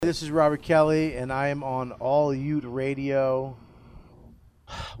this is Robert Kelly, and I am on All Ute Radio.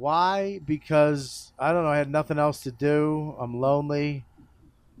 Why? Because, I don't know, I had nothing else to do. I'm lonely.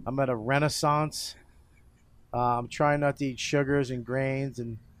 I'm at a renaissance. I'm trying not to eat sugars and grains,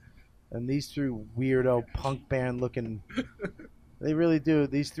 and these three weirdo punk band looking, they really do.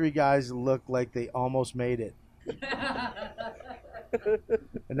 These three guys look like they almost made it.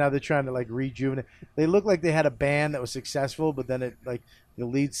 And now they're trying to like rejuvenate. They look like they had a band that was successful, but then it like the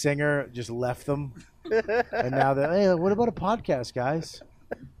lead singer just left them. And now they're, hey, what about a podcast, guys?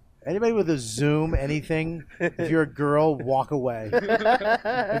 Anybody with a Zoom, anything? If you're a girl, walk away.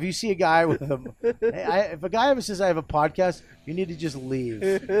 If you see a guy with a, if a guy ever says I have a podcast, you need to just leave.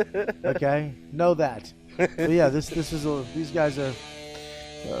 Okay, know that. But yeah, this is these guys are.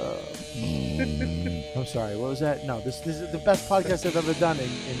 I'm sorry. What was that? No, this is the best podcast I've ever done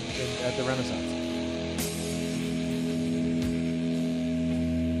at the Renaissance.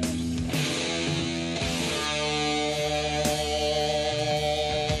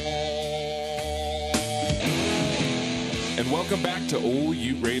 And welcome back to Old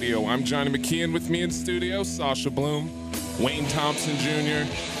Ute Radio. I'm Johnny McKeon. With me in studio, Sasha Bloom, Wayne Thompson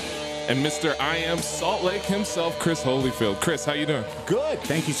Jr., and Mr. I Am Salt Lake himself, Chris Holyfield. Chris, how you doing? Good.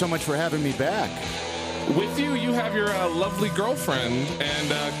 Thank you so much for having me back. With you, you have your lovely girlfriend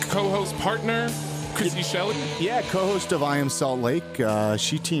and co-host partner, Chrissy Shelley. Yeah, co-host of I Am Salt Lake.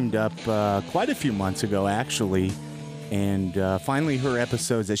 She teamed up quite a few months ago, actually. And finally, her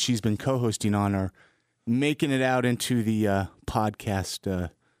episodes that she's been co-hosting on are making it out into the podcast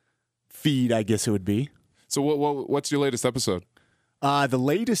feed, I guess it would be. So what's your latest episode? The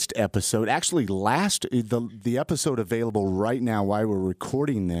latest episode, actually the episode available right now while we're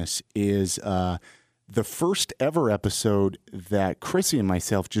recording this is the first ever episode that Chrissy and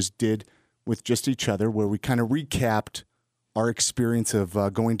myself just did with just each other, where we kind of recapped our experience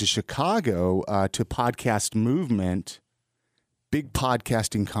of going to Chicago to Podcast Movement, big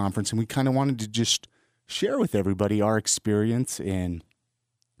podcasting conference, and we kind of wanted to just share with everybody our experience and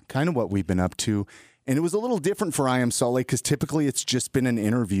kind of what we've been up to. And it was a little different for I Am Salt Lake because typically it's just been an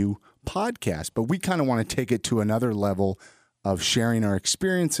interview podcast, but we kind of want to take it to another level of sharing our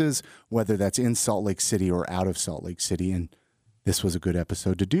experiences, whether that's in Salt Lake City or out of Salt Lake City. And this was a good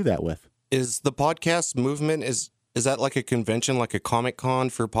episode to do that with. Is the Podcast Movement, is that like a convention, like a Comic-Con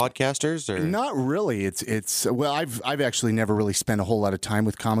for podcasters? Or not really. It's well, I've actually never really spent a whole lot of time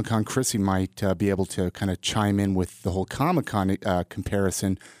with Comic-Con. Chrissy might be able to kind of chime in with the whole Comic-Con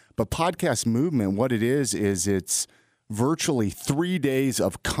comparison. But Podcast Movement, what it is it's virtually 3 days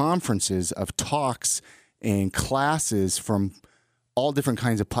of conferences, of talks and classes from all different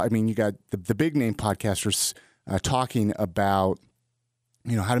kinds of, you got the big name podcasters talking about,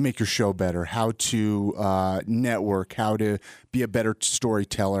 how to make your show better, how to network, how to be a better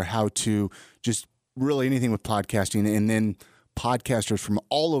storyteller, how to just really anything with podcasting. And then podcasters from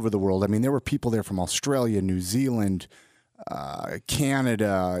all over the world. There were people there from Australia, New Zealand,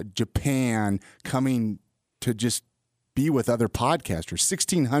 Canada, Japan, coming to just be with other podcasters.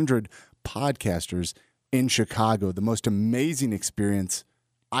 1,600 podcasters in Chicago, the most amazing experience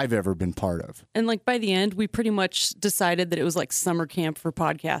I've ever been part of. And by the end, we pretty much decided that it was like summer camp for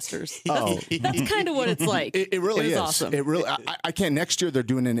podcasters. Oh, that's kind of what it's like. It really is awesome. It really. I can't. Next year they're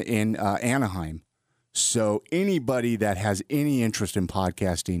doing it in Anaheim. So anybody that has any interest in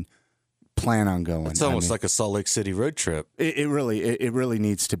podcasting, plan on going. It's almost like a Salt Lake City road trip. It really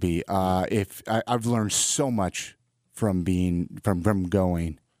needs to be. I've learned so much from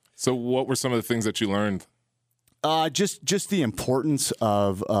going. So what were some of the things that you learned? Just the importance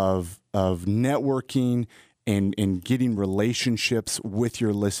of networking and getting relationships with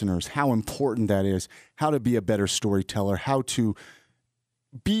your listeners, how important that is, how to be a better storyteller, how to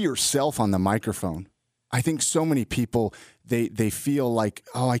be yourself on the microphone. I think so many people, they feel like,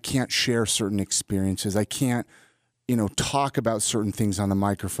 oh, I can't share certain experiences. I can't, talk about certain things on the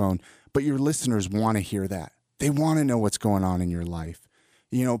microphone. But your listeners want to hear that. They want to know what's going on in your life.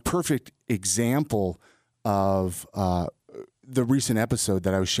 Perfect example of the recent episode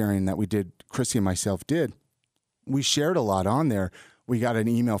that I was sharing that we did, Chrissy and myself did. We shared a lot on there. We got an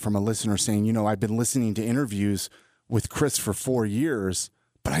email from a listener saying, I've been listening to interviews with Chris for 4 years,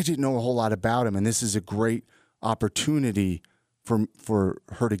 but I didn't know a whole lot about him. And this is a great opportunity for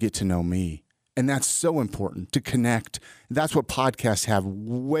her to get to know me. And that's so important, to connect. That's what podcasts have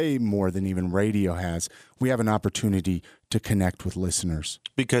way more than even radio has. We have an opportunity to connect with listeners.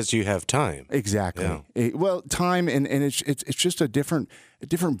 Because you have time. Exactly. Yeah. Time, and it's just a different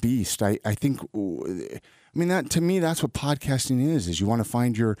beast. I think, that to me, that's what podcasting is you want to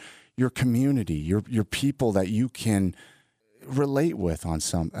find your community, your people that you can relate with on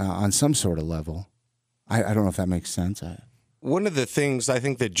some sort of level. I don't know if that makes sense. One of the things I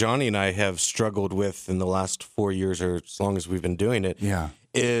think that Johnny and I have struggled with in the last 4 years, or as long as we've been doing it,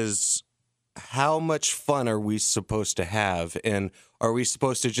 is how much fun are we supposed to have? And are we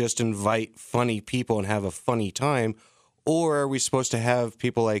supposed to just invite funny people and have a funny time? Or are we supposed to have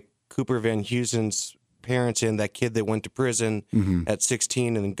people like Cooper Van Heusen's parents in, that kid that went to prison at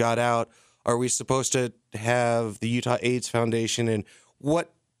 16 and got out? Are we supposed to have the Utah AIDS Foundation? And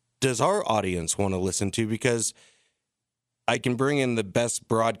what does our audience want to listen to? Because I can bring in the best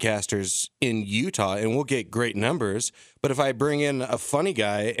broadcasters in Utah and we'll get great numbers. But if I bring in a funny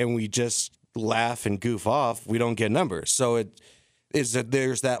guy and we just laugh and goof off, we don't get numbers. So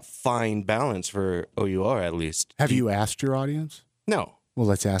there's that fine balance for OUR, at least. Have you asked your audience? No. Well,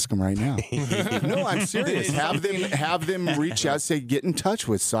 let's ask them right now. No, I'm serious. Have them reach out, say, get in touch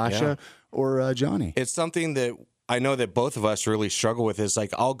with Sasha or Johnny. It's something that I know that both of us really struggle with. Is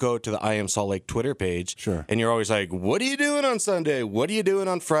like, I'll go to the I Am Salt Lake Twitter page. Sure. And you're always like, what are you doing on Sunday? What are you doing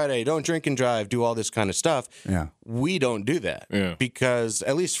on Friday? Don't drink and drive, do all this kind of stuff. Yeah. We don't do that. Yeah. Because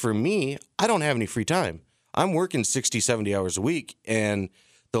at least for me, I don't have any free time. I'm working 60, 70 hours a week. And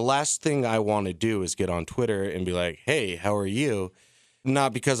the last thing I want to do is get on Twitter and be like, hey, how are you?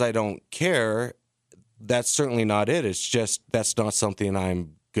 Not because I don't care. That's certainly not it. It's just that's not something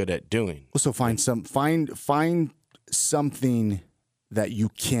I'm good at doing. So find something that you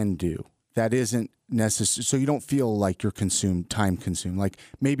can do that isn't necessary, so you don't feel like you're time consumed. Like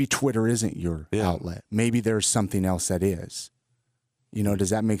maybe Twitter isn't your outlet. Maybe there's something else that is.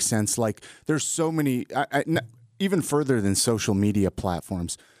 Does that make sense? Like there's so many, even further than social media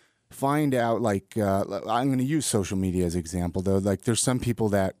platforms. Find out, like, I'm going to use social media as an example, though. Like there's some people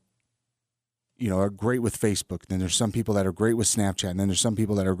that, are great with Facebook. Then there's some people that are great with Snapchat. And then there's some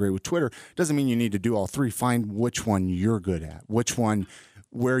people that are great with Twitter. Doesn't mean you need to do all three. Find which one you're good at, which one,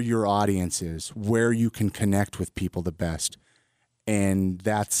 where your audience is, where you can connect with people the best. And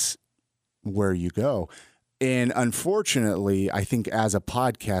that's where you go. And unfortunately, I think as a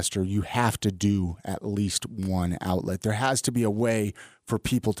podcaster, you have to do at least one outlet. There has to be a way for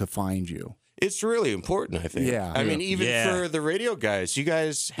people to find you. It's really important, I think. Yeah. I mean, even for the radio guys, you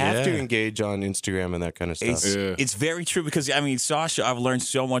guys have to engage on Instagram and that kind of stuff. It's very true because, I mean, Sasha, I've learned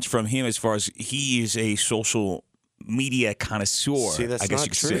so much from him as far as he is a social media connoisseur. See, that's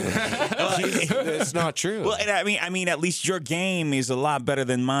not true. It's not true. Well, and I mean, at least your game is a lot better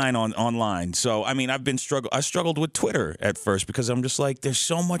than mine online. So, I mean, I struggled with Twitter at first because I'm just like, there's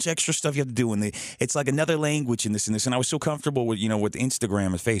so much extra stuff you have to do, and it's like another language in this and this. And I was so comfortable with with Instagram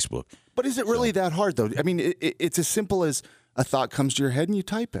and Facebook. But is it really that hard though? I mean, it's as simple as a thought comes to your head and you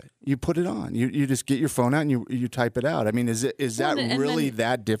type it. You put it on. You just get your phone out and you type it out. I mean, is that really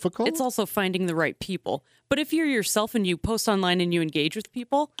that difficult? It's also finding the right people. But if you're yourself and you post online and you engage with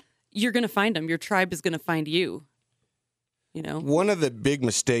people, you're going to find them. Your tribe is going to find you. One of the big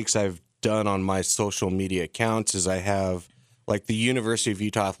mistakes I've done on my social media accounts is I have like the University of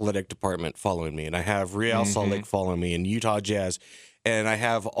Utah Athletic Department following me, and I have Real Salt Lake following me, and Utah Jazz. And I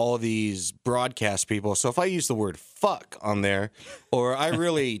have all these broadcast people. So if I use the word fuck on there, or I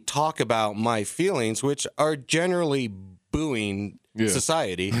really talk about my feelings, which are generally booing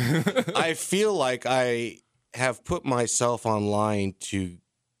society, I feel like I have put myself online to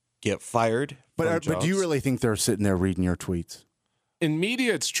get fired. But do you really think they're sitting there reading your tweets? In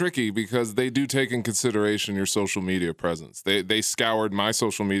media, it's tricky because they do take in consideration your social media presence. They scoured my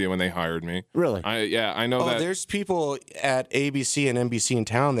social media when they hired me. Really? I know that. There's people at ABC and NBC in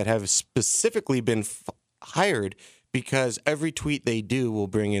town that have specifically been hired because every tweet they do will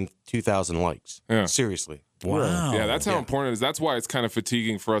bring in 2,000 likes. Yeah. Seriously. Wow. Yeah, that's how important it is. That's why it's kind of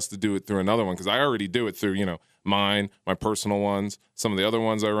fatiguing for us to do it through another one, because I already do it through, mine, my personal ones, some of the other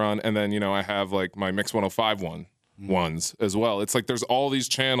ones I run, and then, I have like my Mix 105 ones as well. It's like there's all these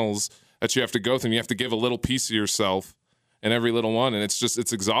channels that you have to go through, and you have to give a little piece of yourself in every little one, and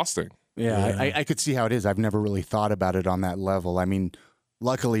it's exhausting. Yeah. I could see how it is. I've never really thought about it on that level. I mean,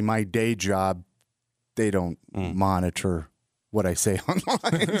 luckily my day job, they don't monitor what I say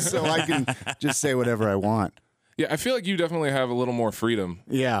online, so I can just say whatever I want. Yeah, I feel like you definitely have a little more freedom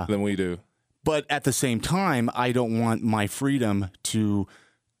than we do. But at the same time, I don't want my freedom to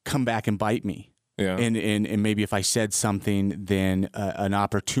come back and bite me. Yeah. And maybe if I said something, then an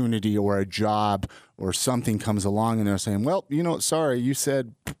opportunity or a job or something comes along and they're saying, well, sorry, you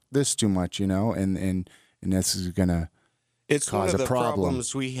said this too much, and this is going to cause one of a the problem.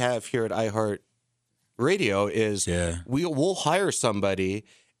 Problems we have here at iHeart Radio is we'll hire somebody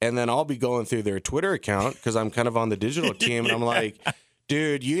and then I'll be going through their Twitter account because I'm kind of on the digital team and I'm like,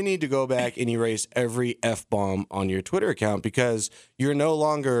 dude, you need to go back and erase every F-bomb on your Twitter account because you're no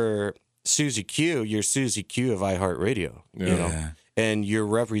longer Susie Q. You're Susie Q of iHeartRadio, you know, and you're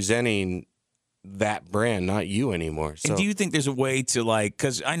representing that brand, not you anymore. So, and do you think there's a way to like,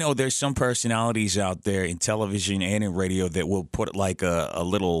 because I know there's some personalities out there in television and in radio that will put like a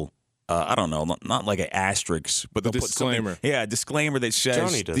little, I don't know, not like an asterisk, but they'll disclaimer. Put something, a disclaimer that says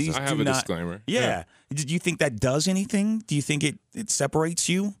Johnny does these I have do a not, disclaimer. Yeah. Do you think that does anything? Do you think it separates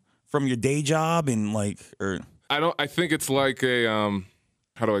you from your day job and like, or I think it's like a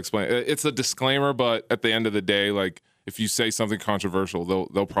how do I explain it? It's a disclaimer, but at the end of the day, like if you say something controversial,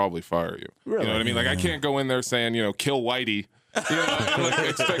 they'll probably fire you. Really? You know what I mean? Like I can't go in there saying, kill Whitey. You know, and like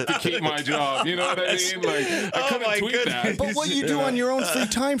expect to keep my job. You know what I mean? Like I couldn't tweet that. But what you do on your own free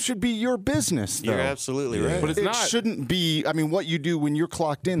time should be your business, though. you're absolutely right. But it's it not. shouldn't be. I mean, what you do when you're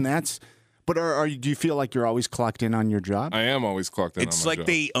clocked in, that's. But do you feel like you're always clocked in on your job? I am always clocked in. it's on my like job.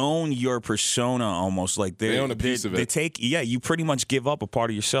 they own your persona almost, like They own a piece of it. They take, you pretty much give up a part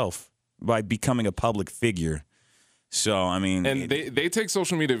of yourself by becoming a public figure. So I mean, And they take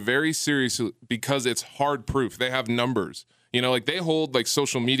social media very seriously because it's hard proof. They have numbers. Like they hold like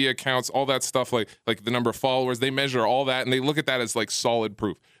social media accounts, all that stuff, like the number of followers. They measure all that, and they look at that as like solid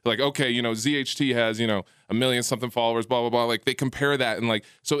proof. Like, okay, ZHT has 1 million something followers, blah blah blah. Like they compare that, and like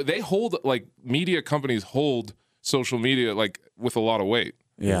so they hold like media companies hold social media like with a lot of weight.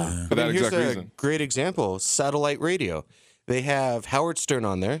 Yeah. For that Here's exact a reason. great example: satellite radio. They have Howard Stern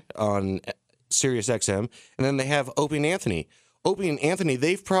on there on Sirius XM, and then they have Opie and Anthony. Opie and Anthony,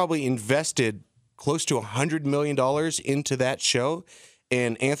 they've probably invested close to $100 million into that show.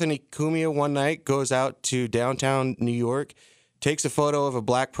 And Anthony Cumia one night goes out to downtown New York, takes a photo of a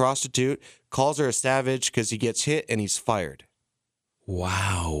black prostitute, calls her a savage because he gets hit, and he's fired.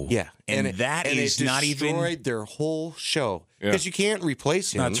 wow, Yeah, and it not even destroyed their whole show because you can't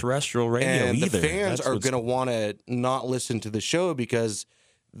replace him. not terrestrial radio and either. the fans That's are what's- going to want to not listen to the show because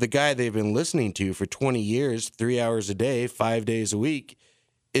the guy they've been listening to for 20 years, 3 hours a day, 5 days a week,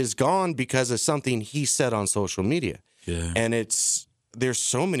 is gone because of something he said on social media. Yeah. And there's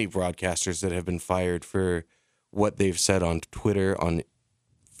so many broadcasters that have been fired for what they've said on Twitter, on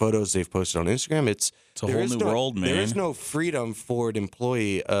photos they've posted on Instagram. It's a whole new world, man. There is no freedom for an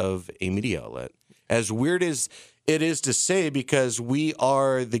employee of a media outlet. As weird as it is to say, because we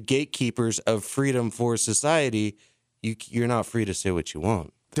are the gatekeepers of freedom for society, you're not free to say what you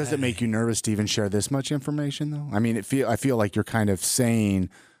want. Does it make you nervous to even share this much information, though? I mean, I feel like you're kind of saying,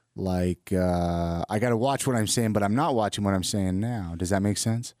 like, I got to watch what I'm saying, but I'm not watching what I'm saying now. Does that make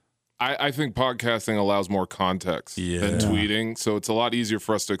sense? I think podcasting allows more context than tweeting, so it's a lot easier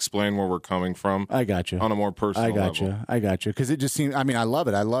for us to explain where we're coming from. I got you. On a more personal level. I got you. Because it just seems, I mean, I love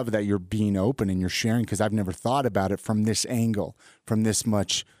it. I love that you're being open and you're sharing because I've never thought about it from this angle, from this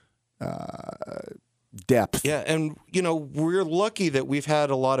much depth. Yeah, and we're lucky that we've had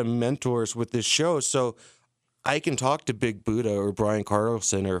a lot of mentors with this show, so I can talk to Big Buddha or Brian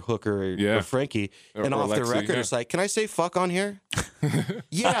Carlson or Hooker or Frankie, and Or off the Alexi, record, it's like, can I say fuck on here?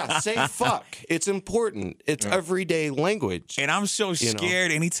 Yeah, say fuck. It's important. It's everyday language. And I'm so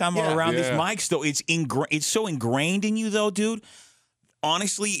scared anytime I'm around these mics, though. It's so ingrained in you, though, dude.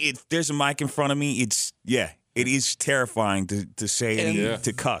 Honestly, if there's a mic in front of me, it is terrifying to say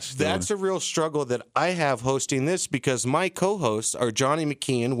to cuss. Dude. That's a real struggle that I have hosting this because my co-hosts are Johnny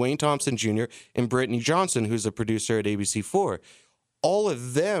McKeon, Wayne Thompson Jr., and Brittany Johnson, who's a producer at ABC4. All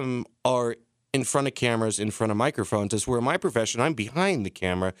of them are in front of cameras, in front of microphones. As where my profession, I'm behind the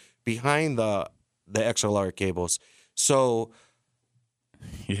camera, behind the XLR cables. So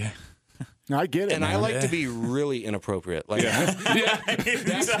Yeah. No, I get it. And man. I like to be really inappropriate. Like,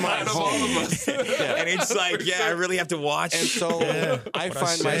 that's my home. And it's like, I really have to watch. And so I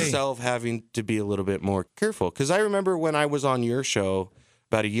find myself having to be a little bit more careful. Because I remember when I was on your show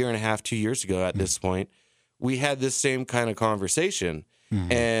about 1.5 years, 2 years ago at this point, we had this same kind of conversation.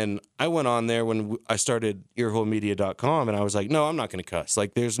 And I went on there when I started earholemedia.com and I was like, no, I'm not going to cuss.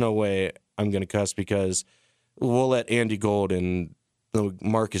 Like, there's no way I'm going to cuss because we'll let Andy Gold and the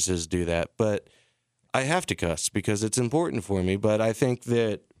Marcuses do that. But I have to cuss because it's important for me. But I think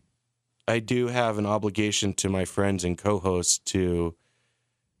that I do have an obligation to my friends and co-hosts to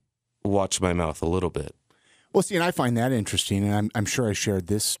watch my mouth a little bit. Well, see, and I find that interesting, and I'm sure I shared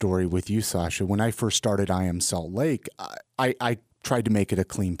this story with you, Sasha. When I first started I Am Salt Lake, I tried to make it a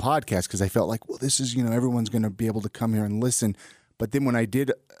clean podcast because I felt like, well, this is, everyone's going to be able to come here and listen. But then when I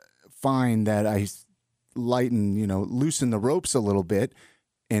did find that I loosened the ropes a little bit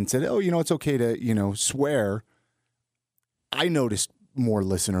and said, oh, it's okay to, swear, I noticed more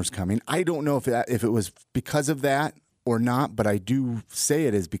listeners coming. I don't know if it was because of that or not, but I do say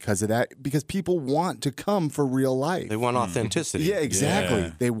it is because of that, because people want to come for real life. They want authenticity. Yeah, exactly.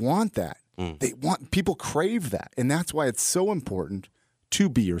 Yeah. They want that. People crave that. And that's why it's so important to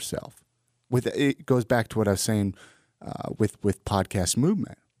be yourself. It goes back to what I was saying with podcast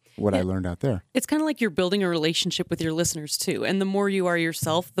movement, what I learned out there. It's kind of like you're building a relationship with your listeners too. And the more you are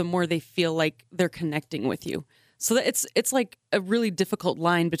yourself, the more they feel like they're connecting with you. So that it's like a really difficult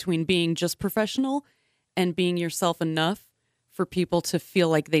line between being just professional and being yourself enough for people to feel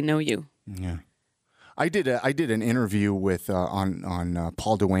like they know you. Yeah. I did an interview with on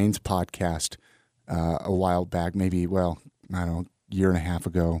Paul Duane's podcast a while back, maybe, I don't know, year and a half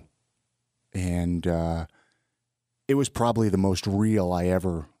ago. And it was probably the most real I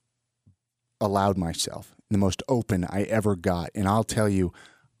ever allowed myself, the most open I ever got. And I'll tell you,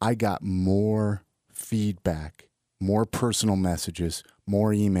 I got more feedback, more personal messages,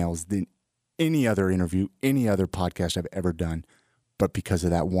 more emails than any other interview, any other podcast I've ever done. But because of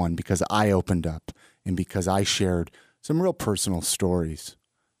that one, because I opened up and because I shared some real personal stories.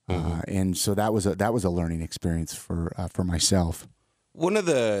 And so that was a learning experience for myself. One of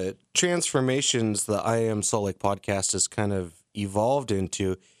the transformations the I Am Salt Lake podcast has kind of evolved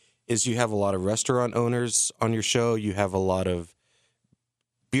into is you have a lot of restaurant owners on your show. You have a lot of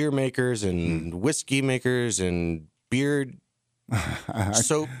beer makers and whiskey makers and beard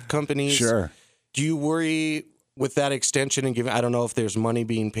soap companies. Sure. Do you worry with that extension and giving, I don't know if there's money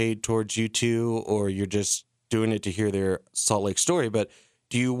being paid towards you two, or you're just doing it to hear their Salt Lake story, but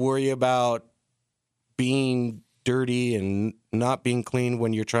do you worry about being dirty and not being clean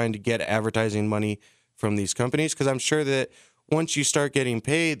when you're trying to get advertising money from these companies? Because I'm sure that once you start getting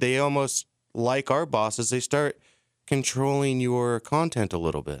paid, they almost, like our bosses, they start controlling your content a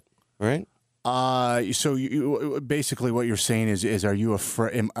little bit, right? So you, basically what you're saying is are you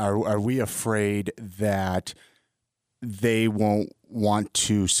afraid? Are we afraid that they won't want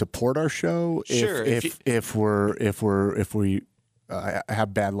to support our show Sure, if we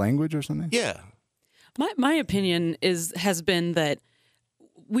have bad language or something? Yeah. My opinion has been that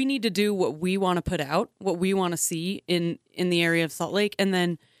we need to do what we want to put out, what we want to see in the area of Salt Lake, and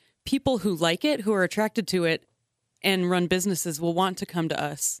then people who like it, who are attracted to it, and run businesses will want to come to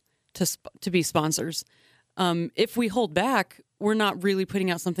us to be sponsors. If we hold back, we're not really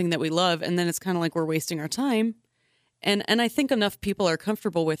putting out something that we love, and then it's kind of like we're wasting our time. And I think enough people are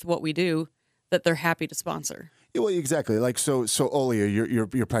comfortable with what we do that they're happy to sponsor. Yeah, well, exactly. Like so Olio, you're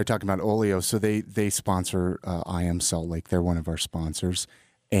probably talking about Olio. So they sponsor I Am Salt Lake. They're one of our sponsors.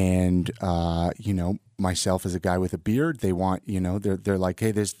 And myself as a guy with a beard, they want, they're like,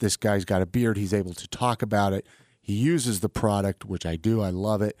 hey, this guy's got a beard. He's able to talk about it. He uses the product, which I do. I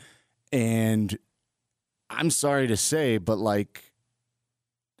love it. And I'm sorry to say, but like,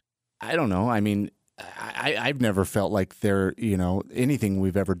 I don't know. I mean, I've never felt like anything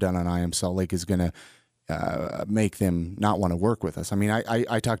we've ever done on I Am Salt Lake is going to make them not want to work with us. I mean,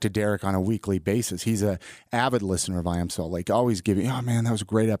 I talk to Derek on a weekly basis. He's an avid listener of I Am Salt Lake, always giving, oh man, that was a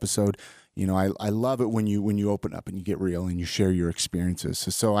great episode. I love it when you open up and you get real and you share your experiences.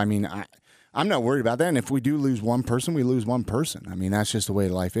 So I mean, I'm not worried about that. And if we do lose one person, we lose one person. I mean, that's just the way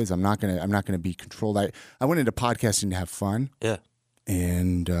life is. I'm not gonna be controlled. I went into podcasting to have fun. Yeah.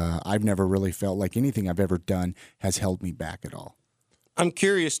 And I've never really felt like anything I've ever done has held me back at all. I'm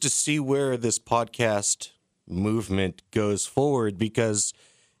curious to see where this podcast movement goes forward, because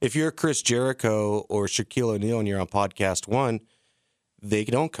if you're Chris Jericho or Shaquille O'Neal and you're on Podcast One, they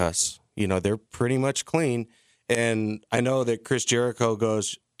don't cuss. They're pretty much clean. And I know that Chris Jericho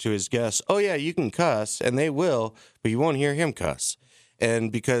goes to his guests, oh yeah, you can cuss, and they will, but you won't hear him cuss.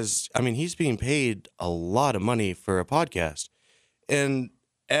 And because, I mean, he's being paid a lot of money for a podcast. And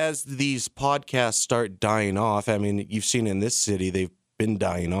as these podcasts start dying off, I mean, you've seen in this city, they've been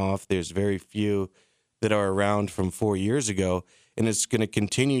dying off. There's very few that are around from 4 years ago, and it's going to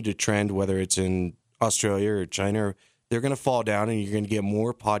continue to trend, whether it's in Australia or China. They're going to fall down, and you're going to get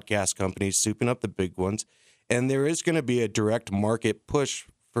more podcast companies souping up the big ones. And there is going to be a direct market push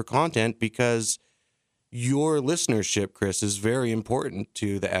for content, because your listenership, Chris, is very important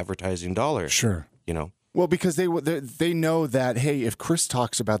to the advertising dollar. Sure. Well, because they know that, hey, if Chris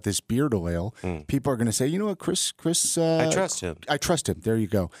talks about this beard oil, people are going to say, you know what, Chris, I trust him. I trust him. There you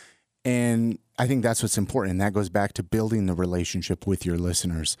go. And I think that's what's important. And that goes back to building the relationship with your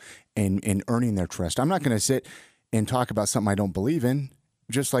listeners and earning their trust. I'm not going to sit and talk about something I don't believe in.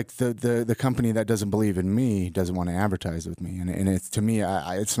 Just like the company that doesn't believe in me doesn't want to advertise with me. And it's, to me,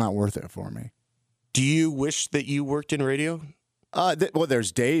 it's not worth it for me. Do you wish that you worked in radio? Well,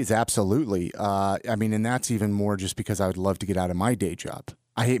 there's days, absolutely. I mean, and that's even more just because I would love to get out of my day job.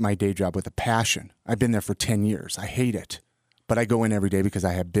 I hate my day job with a passion. I've been there for 10 years. I hate it. But I go in every day because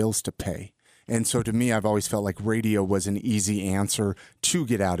I have bills to pay. And so to me, I've always felt like radio was an easy answer to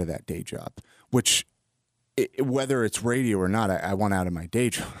get out of that day job, which whether it's radio or not, I want out of my day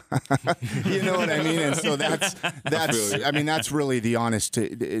job. You know what I mean? And so that's really the honest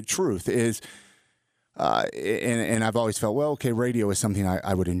truth is, and I've always felt, well, okay, radio is something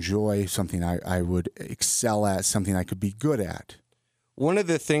I would enjoy, something I would excel at, something I could be good at. One of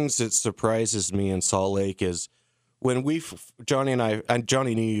the things that surprises me in Salt Lake is when Johnny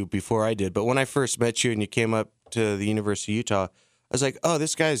knew you before I did, but when I first met you and you came up to the University of Utah, I was like, oh,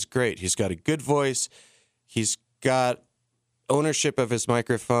 this guy's great. He's got a good voice. He's got ownership of his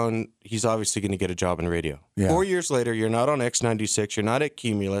microphone. He's obviously going to get a job in radio. Yeah. 4 years later, you're not on X96. You're not at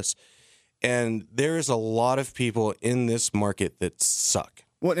Cumulus. And there is a lot of people in this market that suck.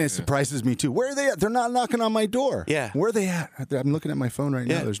 Well, and it surprises me, too. Where are they at? They're not knocking on my door. Yeah. Where are they at? I'm looking at my phone right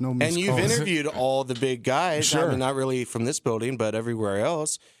now. There's no missed And you've calls. interviewed all the big guys. Sure. I mean, not really from this building, but everywhere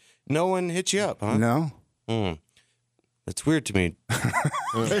else. No one hit you up, huh? No. That's weird to me. I'm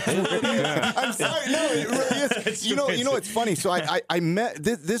sorry. No, it really is. You know, it's funny. So I met,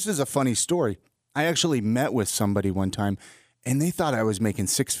 this is a funny story. I actually met with somebody one time, and they thought I was making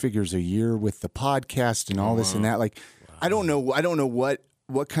 6 figures a year with the podcast and all this and that. Like, I don't know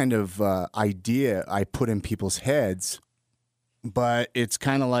what kind of idea I put in people's heads, but it's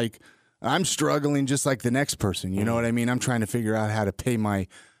kind of like I'm struggling just like the next person. You know what I mean? I'm trying to figure out how to pay my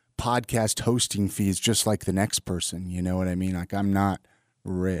podcast hosting fees just like the next person. You know what I mean? Like, I'm not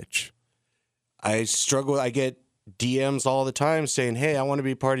rich. I struggle. I get DMs all the time saying, hey, I want to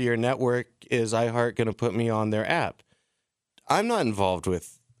be part of your network. Is iHeart going to put me on their app? I'm not involved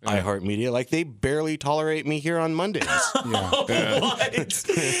with iHeartMedia. Like, they barely tolerate me here on Mondays. What?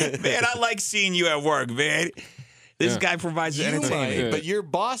 Man, I like seeing you at work, man. This guy provides entertainment. But your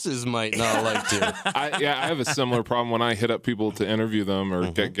bosses might not like to. I have a similar problem when I hit up people to interview them or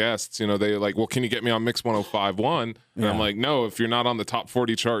get guests. You know, they like, well, can you get me on Mix 105.1? And I'm like, no, if you're not on the top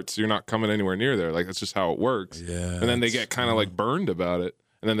 40 charts, you're not coming anywhere near there. Like, that's just how it works. Yeah. And then they get kind of like burned about it.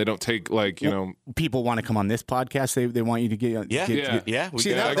 And then they don't take, like, you know. People want to come on this podcast. They want you to get. Yeah.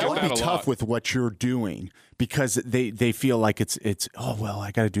 See, that would be tough with what you're doing because they feel like it's oh, well,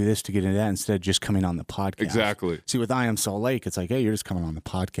 I got to do this to get into that instead of just coming on the podcast. Exactly. See, with I Am Salt Lake, it's like, hey, you're just coming on the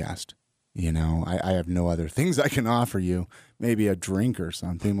podcast. You know, I have no other things I can offer you. Maybe a drink or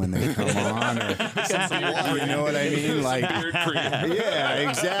something when they come on, or you know what I mean? Like, yeah,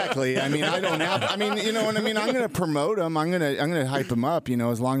 exactly. I mean, I don't have. I mean, you know what I mean? I'm going to promote them. I'm going to hype them up. You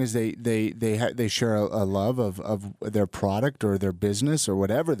know, as long as they share a love of their product or their business or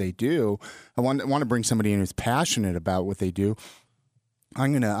whatever they do. I want to bring somebody in who's passionate about what they do.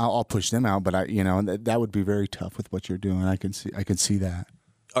 I'll push them out, but that would be very tough with what you're doing. I can see that.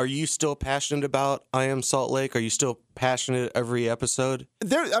 Are you still passionate about I Am Salt Lake? Are you still passionate every episode?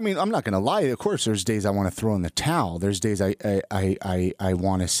 I'm not going to lie. Of course, there's days I want to throw in the towel. There's days I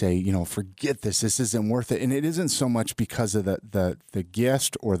want to say, you know, forget this. This isn't worth it. And it isn't so much because of the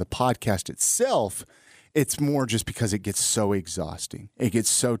guest or the podcast itself. It's more just because it gets so exhausting. It gets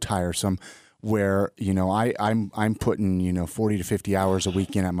so tiresome. Where, you know, I'm putting, you know, 40 to 50 hours a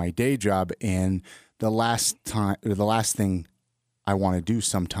week in at my day job, and the last thing I want to do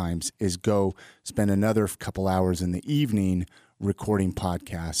sometimes is go spend another couple hours in the evening recording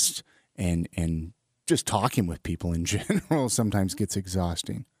podcasts and just talking with people in general sometimes gets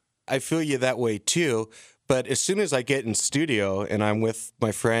exhausting. I feel you that way too. But as soon as I get in studio and I'm with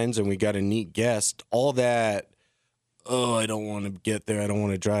my friends and we got a neat guest, all that, I don't want to get there, I don't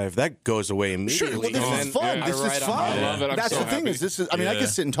want to drive, that goes away immediately. Sure, well, this is fun. Yeah. This is fun. I love it. I'm That's so the thing happy. I can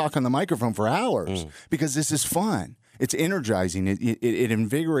sit and talk on the microphone for hours because this is fun. It's energizing. It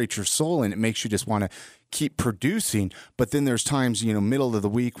invigorates your soul and it makes you just want to keep producing. But then there's times, you know, middle of the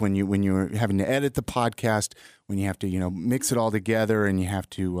week when you're having to edit the podcast, when you have to, you know, mix it all together and you have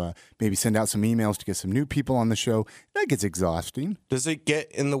to maybe send out some emails to get some new people on the show. That gets exhausting. Does it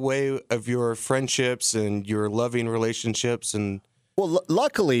get in the way of your friendships and your loving relationships? And well,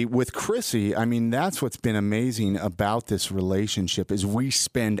 luckily with Chrissy, I mean, that's what's been amazing about this relationship is we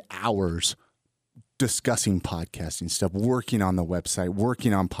spend hours discussing podcasting stuff, working on the website,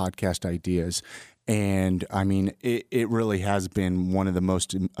 working on podcast ideas. And I mean, it really has been one of the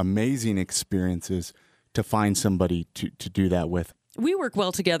most amazing experiences to find somebody to do that with. We work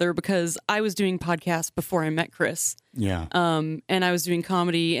well together because I was doing podcasts before I met Chris. Yeah. And I was doing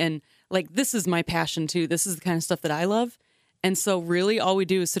comedy, and like, this is my passion too. This is the kind of stuff that I love. And so really all we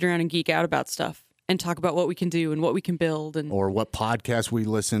do is sit around and geek out about stuff. and talk about what we can do and what we can build and or what podcast we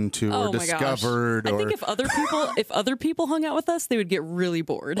listened to or my gosh. discovered. I or think if other people hung out with us, they would get really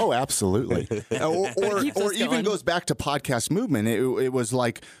bored. Oh, absolutely. or even goes back to podcast movement. It was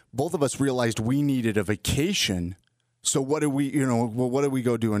like both of us realized we needed a vacation. So what do we, what do we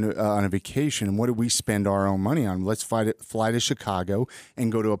go do on a vacation, and what do we spend our own money on? Let's fly to Chicago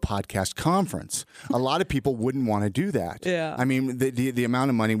and go to a podcast conference. A lot of people wouldn't want to do that. Yeah. I mean, the amount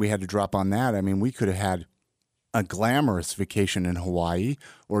of money we had to drop on that. I mean, we could have had a glamorous vacation in Hawaii,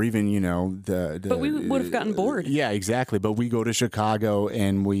 or even But we would have gotten bored. Yeah, exactly. But we go to Chicago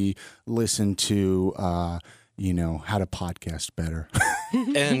and we listen to how to podcast better.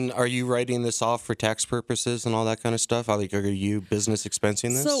 And are you writing this off for tax purposes and all that kind of stuff? Like, are you business expensing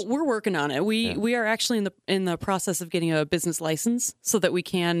this? So we're working on it. We are actually in the process of getting a business license so that we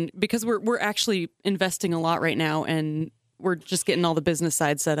can, because we're actually investing a lot right now, and we're just getting all the business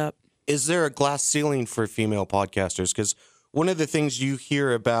side set up. Is there a glass ceiling for female podcasters? Because one of the things you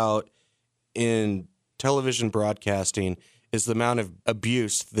hear about in television broadcasting is the amount of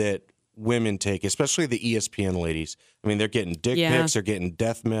abuse that women take, especially the ESPN ladies. I mean, they're getting dick pics, they're getting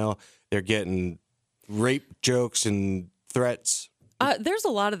death mail, they're getting rape jokes and threats. There's a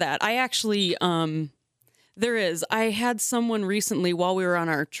lot of that. I actually, there is. I had someone recently, while we were on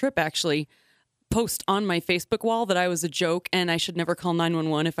our trip, actually post on my Facebook wall that I was a joke and I should never call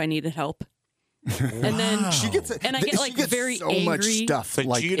 911 if I needed help. And then I get like very so angry. much stuff. But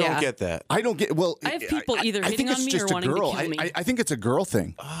like, you don't get that. I don't get. Well, I have people either hitting on me or wanting to kill me. I think it's a girl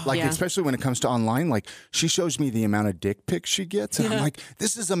thing. Especially when it comes to online. Like, she shows me the amount of dick pics she gets, and I'm like,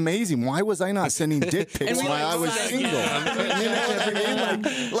 this is amazing. Why was I not sending dick pics while I was single?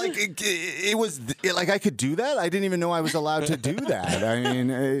 It was like I could do that. I didn't even know I was allowed to do that. I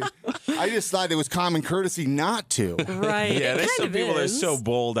mean, I just thought it was common courtesy not to. Right. Yeah, there's some people that are so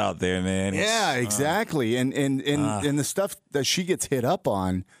bold out there, man. Yeah, exactly. And the stuff that she gets hit up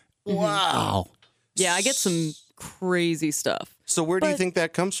on, wow. Yeah, I get some crazy stuff. So where do you think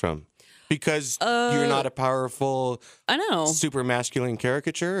that comes from? Because you're not a powerful, I know, super masculine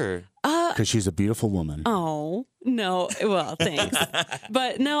caricature? Because she's a beautiful woman. Oh, no. Well, thanks.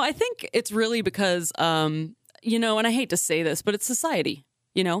 But no, I think it's really because, and I hate to say this, but it's society.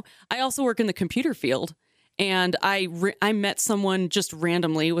 I also work in the computer field, and I met someone just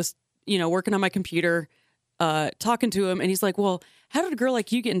randomly, was working on my computer, talking to him, and he's like, well, how did a girl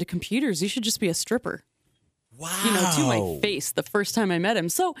like you get into computers? You should just be a stripper. Wow. To my face the first time I met him.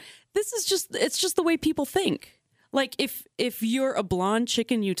 So it's just the way people think. Like, if you're a blonde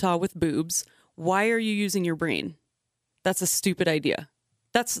chick in Utah with boobs, why are you using your brain? That's a stupid idea.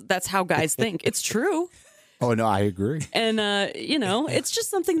 That's how guys think. It's true. Oh, no, I agree. And, it's just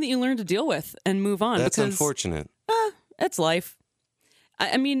something that you learn to deal with and move on. That's because, unfortunate. It's life.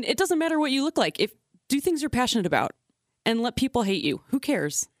 I mean, it doesn't matter what you look like. Do things you're passionate about and let people hate you. Who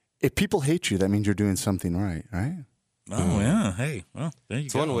cares? If people hate you, that means you're doing something right? Oh, yeah. Hey, well, there you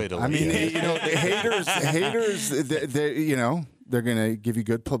go. It's one way to live. I mean, haters, they're going to give you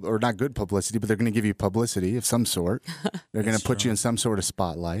or not good publicity, but they're going to give you publicity of some sort. They're going to put you in some sort of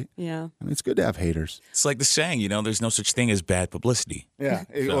spotlight. Yeah. I mean, it's good to have haters. It's like the saying, there's no such thing as bad publicity. Yeah.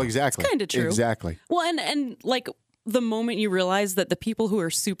 Well, exactly. It's kind of true. Exactly. Well, and like the moment you realize that the people who are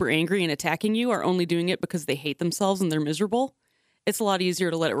super angry and attacking you are only doing it because they hate themselves and they're miserable, it's a lot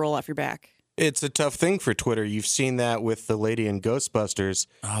easier to let it roll off your back. It's a tough thing for Twitter. You've seen that with the lady in Ghostbusters.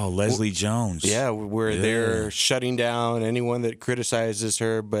 Oh, Leslie Jones. Yeah, where they're shutting down anyone that criticizes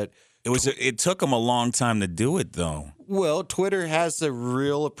her. But it took them a long time to do it, though. Well, Twitter has a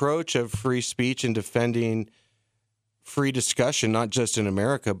real approach of free speech and defending free discussion, not just in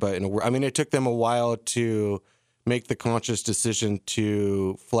America, but it took them a while to make the conscious decision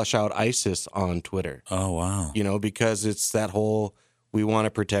to flush out ISIS on Twitter. Oh, wow. Because it's that whole, we want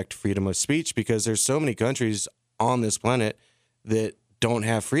to protect freedom of speech, because there's so many countries on this planet that don't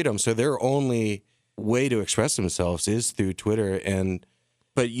have freedom. So their only way to express themselves is through Twitter.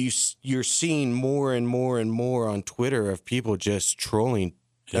 But you're seeing more and more and more on Twitter of people just trolling.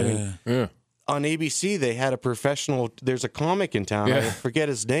 Yeah. On ABC, they had there's a comic in town, I forget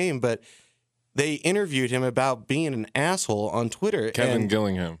his name, but they interviewed him about being an asshole on Twitter. Kevin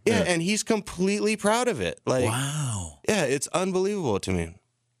Gillingham. Yeah, and he's completely proud of it. Like, wow. Yeah, it's unbelievable to me.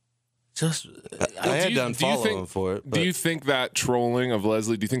 I had to unfollow him for it. Do you think that trolling of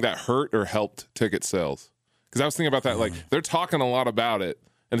Leslie, do you think that hurt or helped ticket sales? Because I was thinking about that. Like, they're talking a lot about it,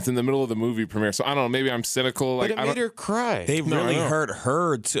 and it's in the middle of the movie premiere. So I don't know. Maybe I'm cynical. But it made her cry. They really hurt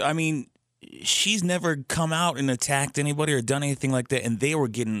her too. I mean, she's never come out and attacked anybody or done anything like that, and they were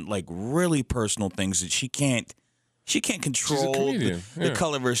getting like really personal things that she She can't control comedian, the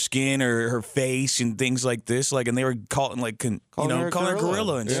color of her skin or her face and things like this. Like, and they were calling her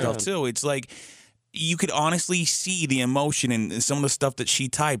gorilla and stuff too. It's like you could honestly see the emotion in some of the stuff that she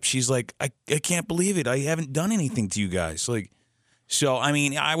typed. She's like, I can't believe it. I haven't done anything to you guys. Like, so I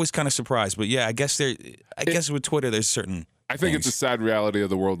mean, I was kind of surprised, but yeah, I guess with Twitter, there's certain. I think it's a sad reality of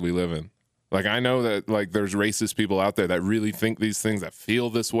the world we live in. Like, I know that, like, there's racist people out there that really think these things, that feel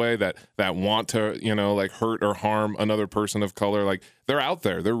this way, that want to, like, hurt or harm another person of color. Like, they're out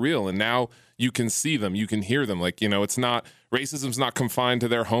there. They're real. And now you can see them. You can hear them. Like, it's not, racism's not confined to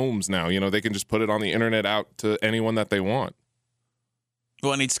their homes now. They can just put it on the internet out to anyone that they want.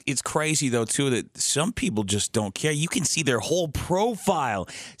 Well, and it's crazy, though, too, that some people just don't care. You can see their whole profile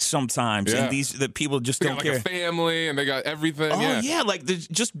sometimes, and the people just don't care. They got, like, a family, and they got everything. Oh, yeah, like,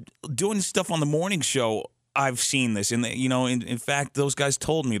 just doing stuff on the morning show, I've seen this. And, in fact, those guys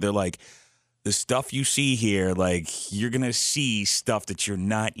told me, they're like, the stuff you see here, like, you're going to see stuff that you're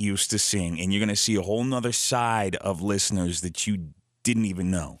not used to seeing, and you're going to see a whole nother side of listeners that you didn't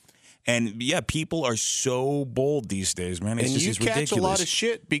even know. And yeah, people are so bold these days, man. It's you catch ridiculous. A lot of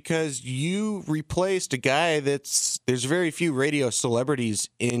shit because you replaced a guy there's very few radio celebrities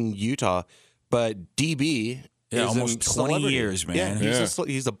in Utah, but DB is almost 20 years, man. Yeah,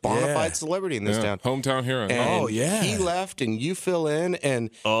 he's a bona fide celebrity in this town. Hometown hero. And he left, and you fill in, and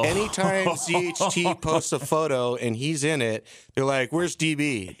anytime CHT posts a photo and he's in it, they're like, "Where's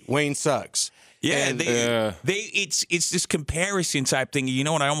DB? Wayne sucks." Yeah, it's this comparison type thing. And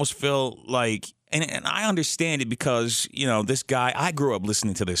I almost feel like, and I understand it because, this guy, I grew up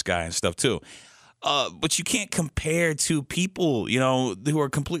listening to this guy and stuff too. But you can't compare two people, who are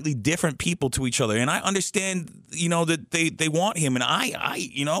completely different people to each other. And I understand, that they want him. And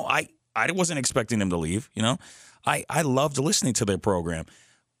I wasn't expecting him to leave, I loved listening to their program.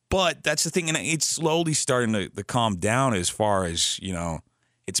 But that's the thing. And it's slowly starting to calm down as far as,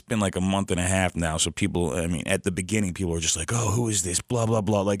 it's been like a month and a half now. So people, at the beginning, people were just like, "Oh, who is this?" Blah, blah,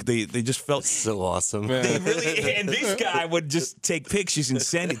 blah. Like they just felt so awesome. They really, and this guy would just take pictures and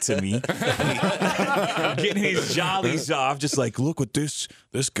send it to me, getting his jollies off, just like, "Look what this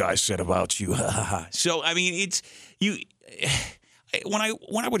guy said about you." So it's you. When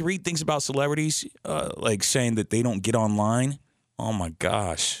I would read things about celebrities, like saying that they don't get online. Oh my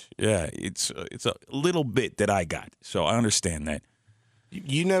gosh, yeah, it's a little bit that I got. So I understand that.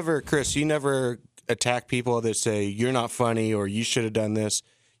 Chris, you never attack people that say you're not funny or you should have done this.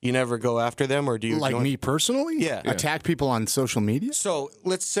 You never go after them, or do you? Like me personally? Yeah. Attack people on social media? So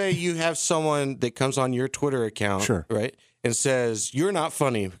let's say you have someone that comes on your Twitter account, right, and says, "You're not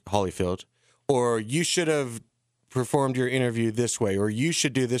funny, Holyfield," or "You should have performed your interview this way," or "You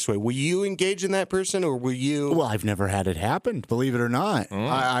should do this way." Will you engage in that person, or will you? Well, I've never had it happen, believe it or not.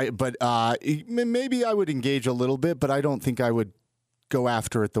 But maybe I would engage a little bit, but I don't think I would go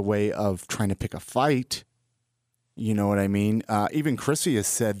after it the way of trying to pick a fight. You know what I mean? Even Chrissy has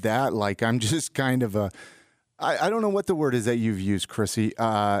said that. Like, I'm just kind of I don't know what the word is that you've used, Chrissy.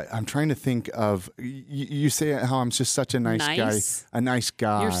 I'm trying to think of, you say how I'm just such a nice guy. A nice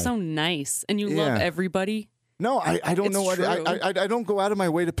guy. You're so nice, and you love everybody. No, I don't know what, true. I don't go out of my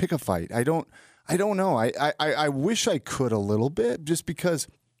way to pick a fight. I don't know. I wish I could a little bit, just because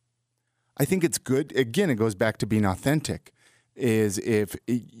I think it's good. Again, it goes back to being authentic. Is if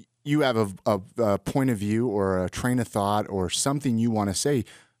you have a point of view or a train of thought or something you want to say,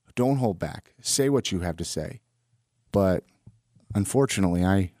 don't hold back. Say what you have to say. But unfortunately,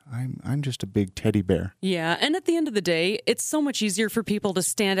 I'm just a big teddy bear. Yeah, and at the end of the day, it's so much easier for people to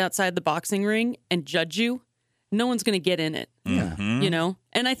stand outside the boxing ring and judge you. No one's going to get in it. Yeah.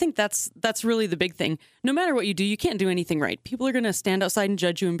 And I think that's really the big thing. No matter what you do, you can't do anything right. People are going to stand outside and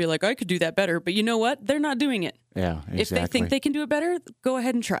judge you and be like, "I could do that better." But you know what? They're not doing it. Yeah, exactly. If they think they can do it better, go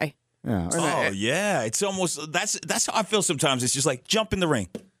ahead and try. Yeah. Oh, yeah. It's almost, that's how I feel sometimes. It's just like, jump in the ring.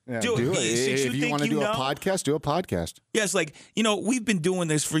 Yeah, do it. If you want to do a podcast, do a podcast. Yeah, it's like, we've been doing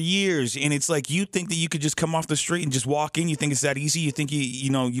this for years, and it's like, you think that you could just come off the street and just walk in. You think it's that easy. You think you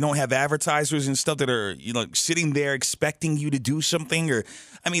don't have advertisers and stuff that are sitting there expecting you to do something. Or,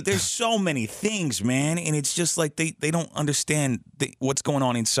 there's so many things, man, and it's just like they don't understand what's going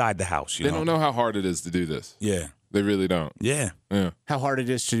on inside the house. They don't know how hard it is to do this. Yeah. They really don't. Yeah. How hard it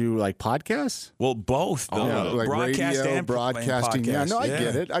is to do like podcasts? Well, both. Like broadcast radio, and broadcasting. podcast. Yeah, no,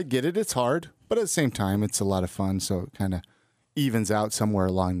 I get it. It's hard, but at the same time, it's a lot of fun. So it kind of evens out somewhere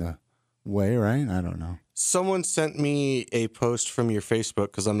along the way, right? I don't know. Someone sent me a post from your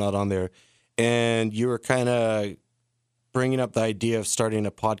Facebook, because I'm not on there, and you were kind of bringing up the idea of starting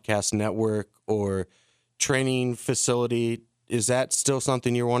a podcast network or training facility. Is that still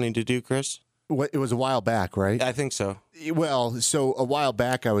something you're wanting to do, Chris? It was a while back, right? I think so. Well, so a while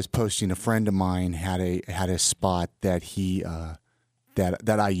back, I was posting. A friend of mine had a spot that he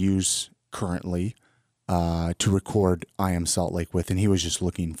that I use currently to record I Am Salt Lake with, and he was just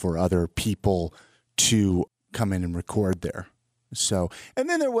looking for other people to come in and record there. So, and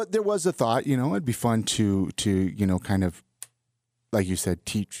then there was a thought, it'd be fun to kind of, like you said,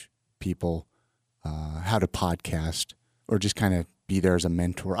 teach people how to podcast or just kind of be there as a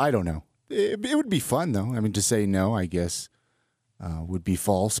mentor. I don't know. It would be fun, though. I mean, to say no, I guess, would be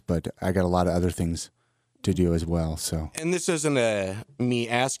false, but I got a lot of other things to do as well. So, and this isn't me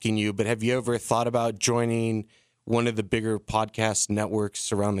asking you, but have you ever thought about joining one of the bigger podcast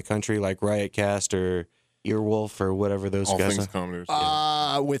networks around the country, like Riotcast or Earwolf or whatever those All guys things are?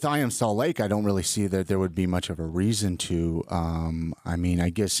 comedy. With I Am Salt Lake, I don't really see that there would be much of a reason to. I mean, I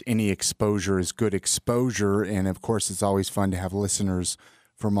guess any exposure is good exposure, and of course, it's always fun to have listeners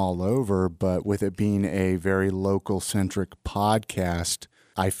from all over. But with it being a very local-centric podcast,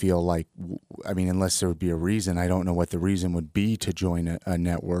 I feel like, unless there would be a reason, I don't know what the reason would be to join a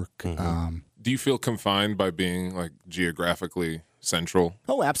network. Mm-hmm. Do you feel confined by being like geographically central?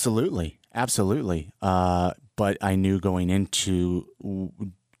 Oh, absolutely. Absolutely. But I knew going into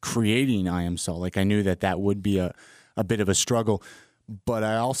creating I Am Salt Lake, I knew that would be a bit of a struggle. But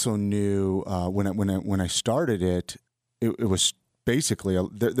I also knew when I started it was basically,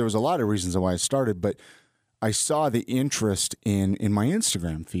 there was a lot of reasons why I started, but I saw the interest in my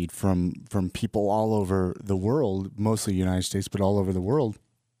Instagram feed from people all over the world, mostly United States, but all over the world,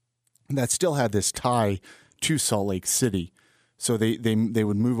 that still had this tie to Salt Lake City. So they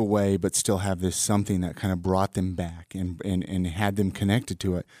would move away, but still have this something that kind of brought them back and had them connected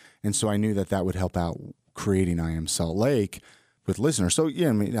to it. And so I knew that would help out creating I Am Salt Lake with listeners. So yeah,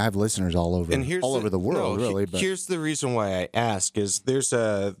 I mean, I have listeners all over the world, really. But here's the reason why I ask: is there's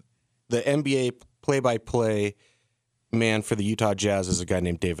the NBA play-by-play man for the Utah Jazz is a guy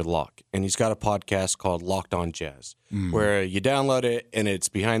named David Locke, and he's got a podcast called Locked On Jazz, where you download it and it's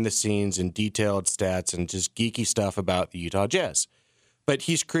behind the scenes and detailed stats and just geeky stuff about the Utah Jazz. But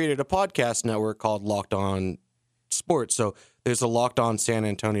he's created a podcast network called Locked On Sports. So there's a Locked On San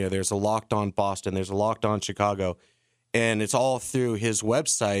Antonio, there's a Locked On Boston, there's a Locked On Chicago, and it's all through his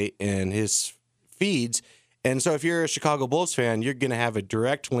website and his feeds. And so if you're a Chicago Bulls fan, you're going to have a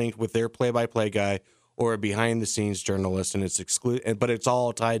direct link with their play-by-play guy or a behind-the-scenes journalist, and it's but it's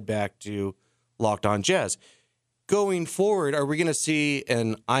all tied back to Locked On Jazz. Going forward, are we going to see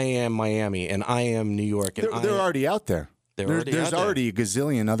an I Am Miami, an I Am New York? They're already out there. There's already a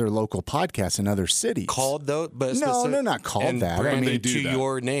gazillion other local podcasts in other cities. Called though, but no, they're not called that. Branded to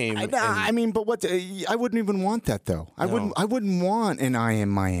your name. But what? I wouldn't even want that though. I wouldn't want an I Am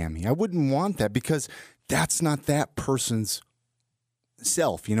Miami. I wouldn't want that because that's not that person's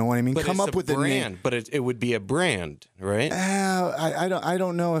self. You know what I mean? But come up with a brand, a name. but it would be a brand, right? I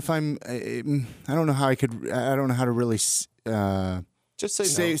don't know if I don't know how I could. I don't know how to really. Just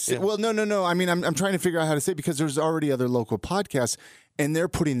say no. Well, no. I mean, I'm trying to figure out how to say it because there's already other local podcasts, and they're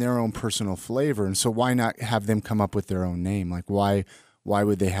putting their own personal flavor, and so why not have them come up with their own name? Like, why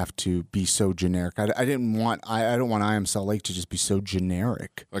would they have to be so generic? I don't want I Am Salt Lake to just be so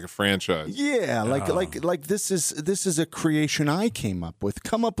generic, like a franchise. Yeah, like this is a creation I came up with.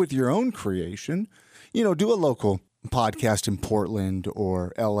 Come up with your own creation. Do a local podcast in Portland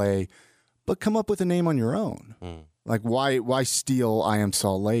or L.A., but come up with a name on your own. Like, why steal I Am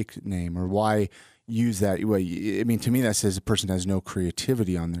Salt Lake name, or why use that? I mean, to me, that says a person has no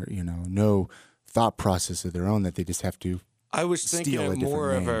creativity on their, no thought process of their own, that they just have to. I was thinking of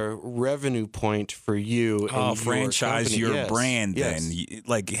more of a revenue point for you. Oh, franchise your brand, then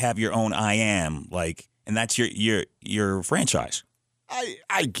like have your own I Am, and that's your franchise.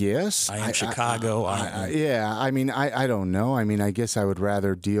 I guess. I Am Chicago. Yeah, I mean, I don't know. I mean, I guess I would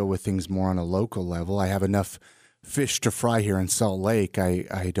rather deal with things more on a local level. I have enough fish to fry here in Salt Lake.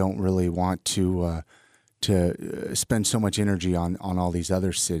 I don't really want to spend so much energy on all these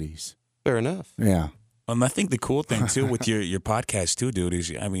other cities. Fair enough. Yeah. I think the cool thing too with your podcast too, dude,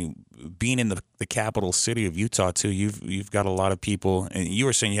 is being in the capital city of Utah too. You've got a lot of people, and you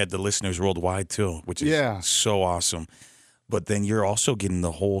were saying you had the listeners worldwide too, which is so awesome. But then you're also getting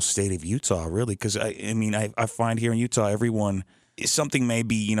the whole state of Utah, really, because I find here in Utah, everyone. Something may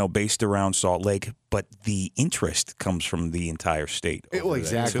be, based around Salt Lake, but the interest comes from the entire state. Well,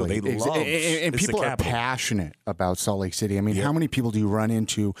 exactly. They love, and people are passionate about Salt Lake City. I mean, how many people do you run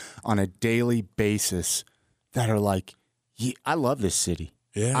into on a daily basis that are like, I love this city.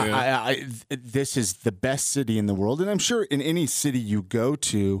 Yeah. This is the best city in the world. And I'm sure in any city you go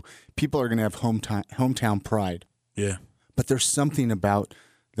to, people are going to have hometown pride. Yeah. But there's something about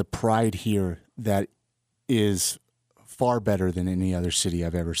the pride here that is far better than any other city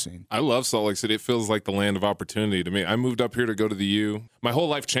I've ever seen. I love Salt Lake City. It feels like the land of opportunity to me. I moved up here to go to the U. My whole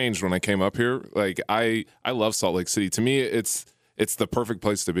life changed when I came up here. Like I love Salt Lake City. To me, it's the perfect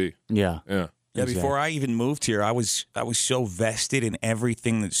place to be. Yeah. Yeah. Yeah, before I even moved here, I was so vested in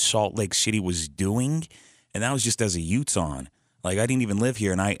everything that Salt Lake City was doing, and that was just as a Utahn. Like I didn't even live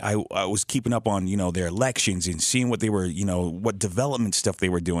here, and I was keeping up on their elections and seeing what they were what development stuff they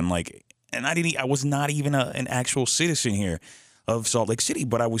were doing. Like, and I was not even an actual citizen here of Salt Lake City,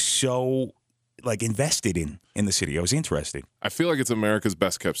 but I was so like invested in the city. I was interested. I feel like it's America's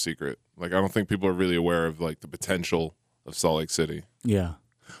best kept secret. Like I don't think people are really aware of like the potential of Salt Lake City. Yeah.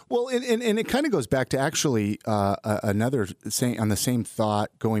 Well, and it kind of goes back to actually another saying on the same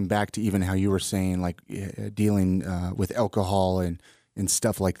thought, going back to even how you were saying, like dealing with alcohol and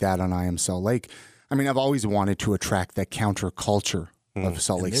stuff like that on I Am Salt Lake. I mean, I've always wanted to attract that counterculture of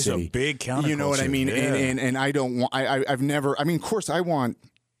Salt Lake City. There's a big counterculture. You know what I mean? Yeah. And I don't want. I've never. I mean, of course, I want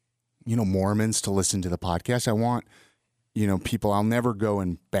Mormons to listen to the podcast. I want people. I'll never go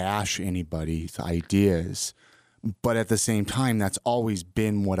and bash anybody's ideas. But at the same time, that's always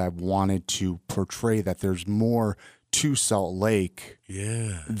been what I've wanted to portray, that there's more to Salt Lake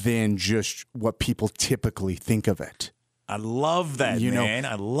than just what people typically think of it. I love that, man.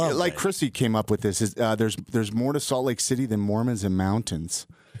 I love like that. Chrissy came up with this. There's more to Salt Lake City than Mormons and mountains.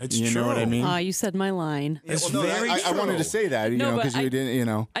 It's you true. know what I mean? You said my line. It's Well, no, very I true. wanted to say that, No, because but you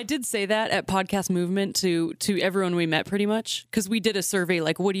didn't, I did say that at Podcast Movement to everyone we met, pretty much, because we did a survey,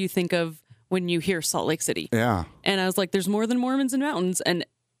 like, what do you think of when you hear Salt Lake City? Yeah. And I was like, there's more than Mormons and mountains. And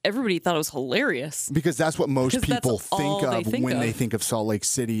everybody thought it was hilarious. Because that's what most Because that's people think all they of think when of. they think of Salt Lake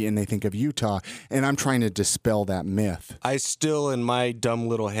City and they think of Utah. And I'm trying to dispel that myth. I still, in my dumb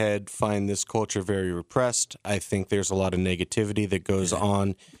little head, find this culture very repressed. I think there's a lot of negativity that goes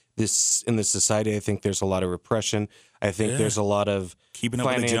on in this society. I think there's a lot of repression. I think there's a lot of Keeping up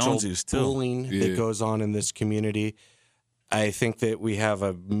with the financial Joneses, too. bullying that goes on in this community. I think that we have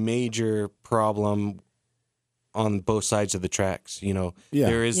a major problem on both sides of the tracks.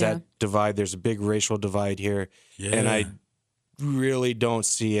 There is that divide. There's a big racial divide here. Yeah. And I really don't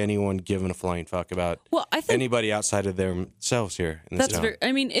see anyone giving a flying fuck about anybody outside of themselves here in this town.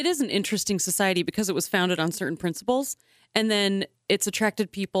 It is an interesting society because it was founded on certain principles, and then it's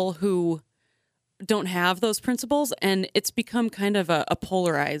attracted people who don't have those principles, and it's become kind of a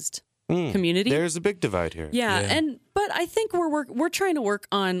polarized community. There's a big divide here. But I think we're trying to work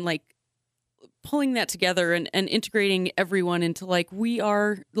on like pulling that together and integrating everyone into we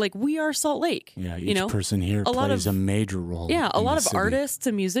are Salt Lake. Yeah, each person here plays a major role. Yeah, a lot of city. artists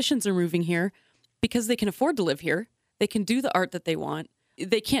and musicians are moving here because they can afford to live here. They can do the art that they want.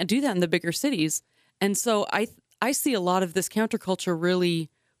 They can't do that in the bigger cities. And so I see a lot of this counterculture really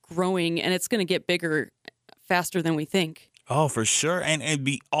growing, and it's going to get bigger faster than we think. Oh, for sure. And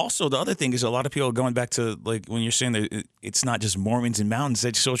also the other thing is a lot of people are going back to like when you're saying that it's not just Mormons and mountains.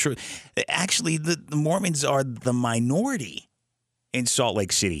 That's so true. Actually, the Mormons are the minority in Salt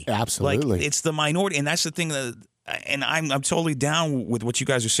Lake City. Absolutely. Like, it's the minority. And that's the thing that, and I'm totally down with what you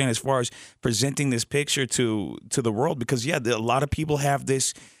guys are saying as far as presenting this picture to the world, because a lot of people have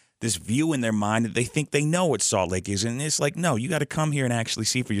this view in their mind that they think they know what Salt Lake is. And it's like, no, you got to come here and actually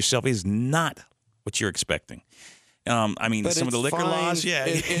see for yourself. It is not what you're expecting. But some of the liquor laws,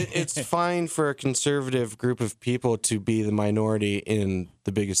 it's fine for a conservative group of people to be the minority in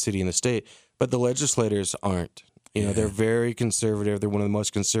the biggest city in the state, but the legislators aren't. They're very conservative. They're one of the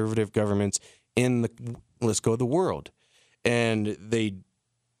most conservative governments in the world, and they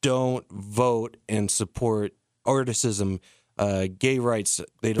don't vote and support artisanship, gay rights.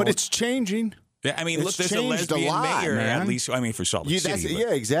 They don't. But it's changing. Yeah, It's there's a changed lesbian lot, mayor, man. at least, for Salt Lake City.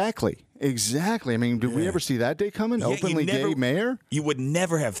 Yeah, exactly. I mean, did we ever see that day coming? Openly gay mayor? You would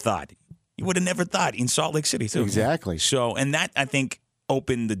never have thought. You would have never thought in Salt Lake City, too. Exactly. So, and that, I think,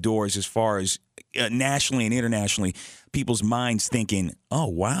 opened the doors as far as nationally and internationally, people's minds thinking, oh,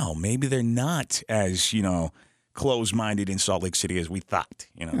 wow, maybe they're not as, closed-minded in Salt Lake City as we thought.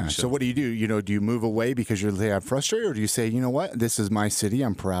 So what do you do? Do you move away because you're frustrated, or do you say, you know what, this is my city,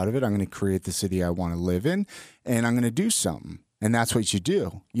 I'm proud of it, I'm going to create the city I want to live in, and I'm going to do something? And that's what you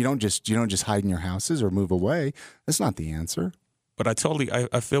do. You don't just hide in your houses or move away. That's not the answer. But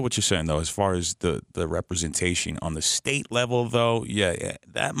I feel what you're saying, though, as far as the representation on the state level, though,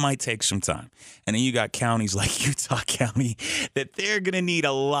 that might take some time. And then you got counties like Utah County that they're going to need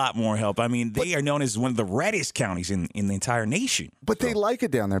a lot more help. I mean, they are known as one of the reddest counties in the entire nation. But they like it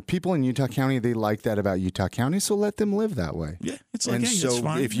down there. People in Utah County, they like that about Utah County, so let them live that way. Yeah, it's like, and hey, so it's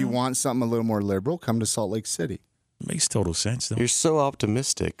fine. if you want something a little more liberal, come to Salt Lake City. Makes total sense, though. You're so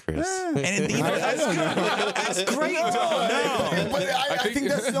optimistic, Chris. And I don't know. That's great. No. But I think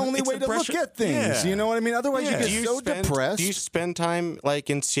that's the only way to look at things. Yeah. You know what I mean? Otherwise, you get so depressed. Do you spend time like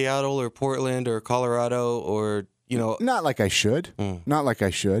in Seattle or Portland or Colorado or, you know? Not like I should. Not like I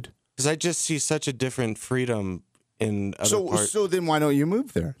should. Because I just see such a different freedom in other parts. So then why don't you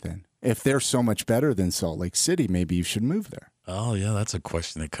move there then? If they're so much better than Salt Lake City, maybe you should move there. Oh, yeah, that's a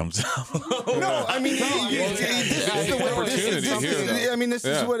question that comes up. No, I mean, this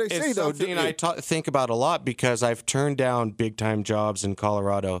is what I say, It's though. something I think about a lot because I've turned down big-time jobs in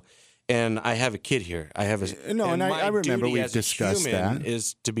Colorado, and I have a kid here. I have a and I remember duty we've as a discussed human that.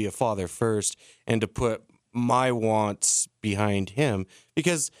 is to be a father first and to put my wants behind him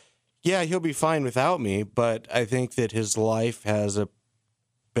because, yeah, he'll be fine without me, but I think that his life has a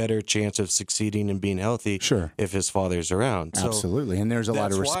better chance of succeeding and being healthy if his father's around. Absolutely, and there's a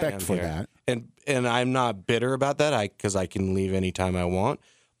lot of respect for that. And I'm not bitter about that because I can leave anytime I want.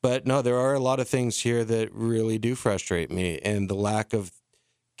 But no, there are a lot of things here that really do frustrate me, and the lack of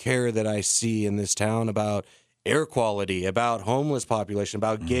care that I see in this town about air quality, about homeless population,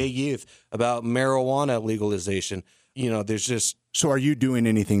 about gay youth, about marijuana legalization. You know, there's just... So are you doing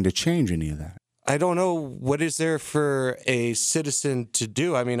anything to change any of that? I don't know. What is there for a citizen to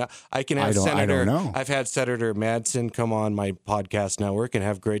do? I mean, I can have I don't know. I've had Senator Madsen come on my podcast network and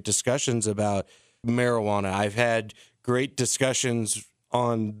have great discussions about marijuana. I've had great discussions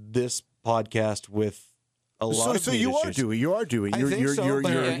on this podcast with a lot of So you are doing. You're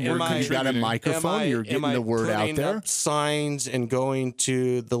you got a microphone. You're getting the word out there. Up signs and going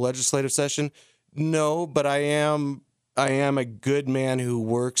to the legislative session. No, but I am a good man who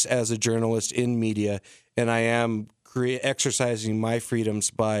works as a journalist in media, and I am exercising my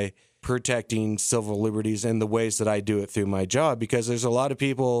freedoms by protecting civil liberties in the ways that I do it through my job, because there's a lot of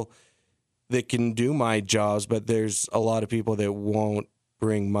people that can do my jobs, but there's a lot of people that won't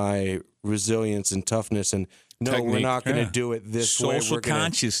bring my resilience and toughness and we're not going to do it this way. Social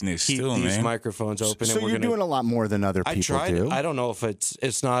consciousness, keep these microphones open. So you're doing a lot more than other people do. I don't know if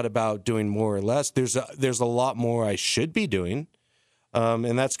it's not about doing more or less. There's a lot more I should be doing,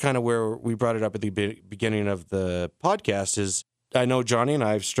 and that's kind of where we brought it up at the beginning of the podcast. Is I know Johnny and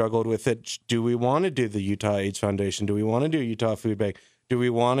I have struggled with it. Do we want to do the Utah AIDS Foundation? Do we want to do Utah Food Bank? Do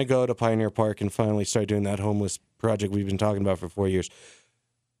we want to go to Pioneer Park and finally start doing that homeless project we've been talking about for 4 years?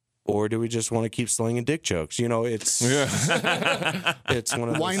 Or do we just want to keep slinging dick jokes? You know, it's it's one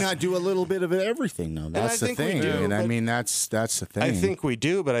of those. Why not do a little bit of everything, though? That's the thing. And I mean, that's the thing. I think we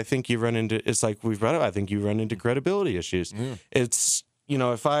do, but I think you run into, it's like we've brought up, I think you run into credibility issues. Yeah. It's, you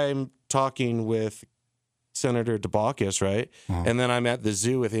know, if I'm talking with Senator DeBaucus, right, and then I'm at the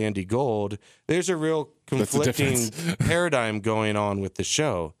zoo with Andy Gold, there's a real conflicting paradigm going on with the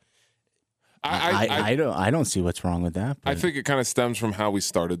show. I don't see what's wrong with that. I think it kind of stems from how we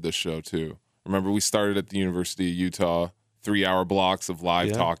started this show too. Remember, we started at the University of Utah, 3-hour blocks of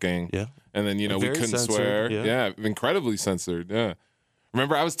live talking, and then we couldn't censored, swear, incredibly censored,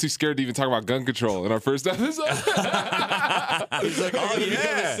 Remember, I was too scared to even talk about gun control in our first episode. He's like, "Oh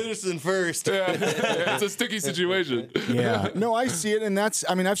yeah, a citizen first." It's a sticky situation. Yeah, no, I see it, and that's.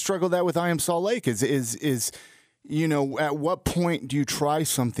 I mean, I've struggled that with I Am Salt Lake. Is at what point do you try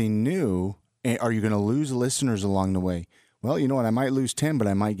something new? And are you going to lose listeners along the way? Well, you know what? I might lose 10, but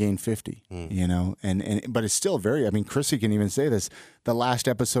I might gain 50. You know, but it's still very. I mean, Chrissy can even say this. The last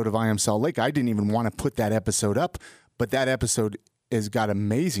episode of I Am Salt Lake, I didn't even want to put that episode up, but that episode has got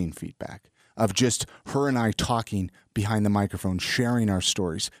amazing feedback of just her and I talking behind the microphone, sharing our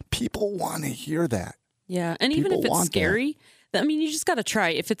stories. People want to hear that. Yeah, and even if it's scary, I mean, you just got to try.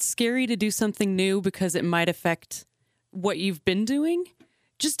 If it's scary to do something new because it might affect what you've been doing,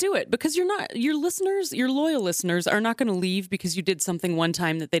 just do it, because your loyal listeners are not going to leave because you did something one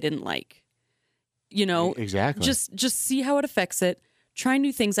time that they didn't like. You know, exactly. Just see how it affects it. Try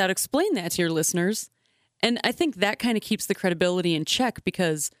new things out. Explain that to your listeners. And I think that kind of keeps the credibility in check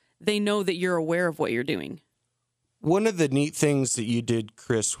because they know that you're aware of what you're doing. One of the neat things that you did,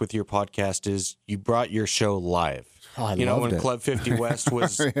 Chris, with your podcast is you brought your show live. Oh, I loved when it. Club 50 West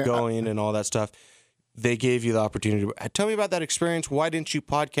was going and all that stuff, they gave you the opportunity. Tell me about that experience. Why didn't you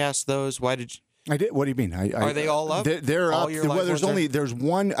podcast those? Why did you? I did. What do you mean? Are they all up? They're all up. Your well, live there's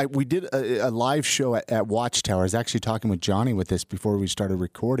one. We did a live show at Watchtower. I was actually talking with Johnny with this before we started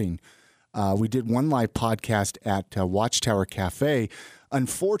recording. We did one live podcast at Watchtower Cafe.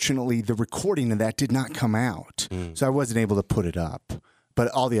 Unfortunately, the recording of that did not come out, so I wasn't able to put it up. But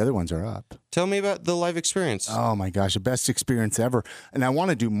all the other ones are up. Tell me about the live experience. Oh my gosh, the best experience ever, and I want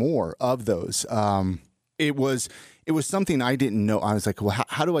to do more of those. It was something I didn't know. I was like, well,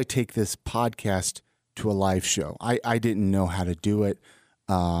 how do I take this podcast to a live show. I didn't know how to do it.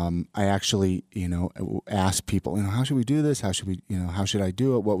 I actually, asked people, how should we do this? How should we, how should I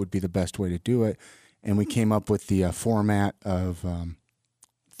do it? What would be the best way to do it? And we came up with the format of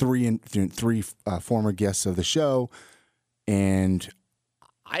three former guests of the show, and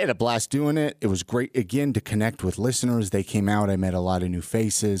I had a blast doing it. It was great, again, to connect with listeners. They came out. I met a lot of new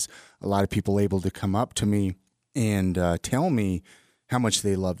faces, a lot of people able to come up to me and tell me how much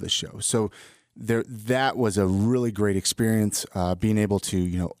they love the show. So that was a really great experience, being able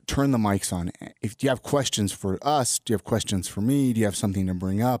to, turn the mics on. If you have questions for us, do you have questions for me? Do you have something to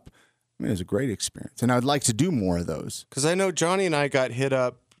bring up? I mean, it was a great experience, and I would like to do more of those. Because I know Johnny and I got hit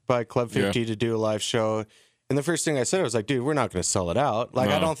up by Club 50 to do a live show. And the first thing I said, I was like, dude, we're not going to sell it out. Like,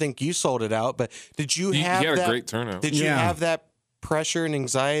 no. I don't think you sold it out, but did you have had a great turnout. Did you have that pressure and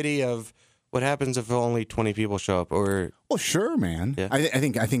anxiety of what happens if only 20 people show up? Or well, sure, man. Yeah. I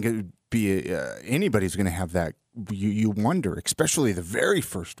think it would be anybody's going to have that. You wonder, especially the very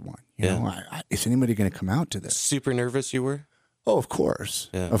first one. You know, is anybody going to come out to this? Super nervous you were? Oh, of course.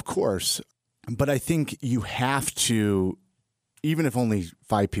 Yeah. Of course. But I think you have to, even if only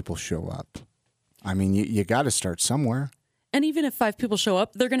 5 people show up, I mean, you got to start somewhere. And even if 5 people show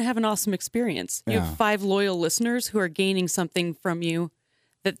up, they're going to have an awesome experience. You have 5 loyal listeners who are gaining something from you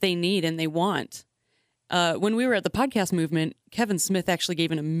that they need and they want. When we were at the podcast movement, Kevin Smith actually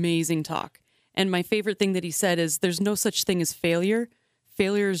gave an amazing talk. And my favorite thing that he said is there's no such thing as failure.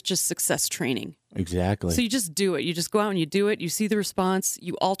 Failure is just success training. Exactly. So you just do it. You just go out and you do it. You see the response.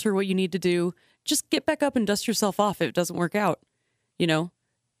 You alter what you need to do. Just get back up and dust yourself off if it doesn't work out.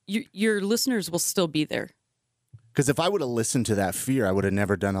 Your listeners will still be there. Because if I would have listened to that fear, I would have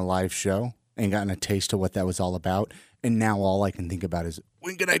never done a live show and gotten a taste of what that was all about. And now all I can think about is,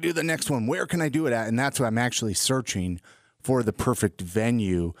 when can I do the next one? Where can I do it at? And that's why I'm actually searching for the perfect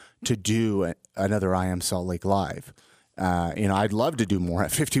venue to do another I Am Salt Lake Live. I'd love to do more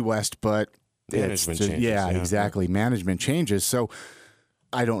at 50 West, but management changes. Yeah, exactly. Management changes. So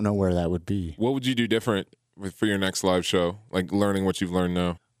I don't know where that would be. What would you do different for your next live show? Like learning what you've learned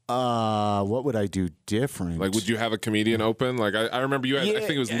now? What would I do different? Like, would you have a comedian open? Like, I remember you had, I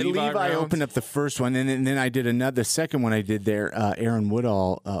think it was Levi opened up the first one, and then I did the second one I did there. Aaron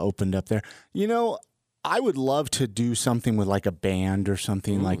Woodall opened up there. I would love to do something with like a band or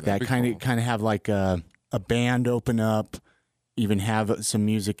something like that. Kind of have like a band open up, even have some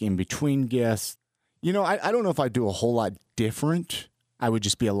music in between guests. I don't know if I'd do a whole lot different. I would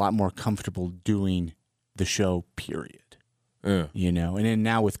just be a lot more comfortable doing the show, period. Yeah. And then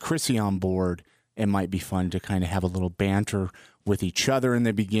now with Chrissy on board, it might be fun to kind of have a little banter with each other in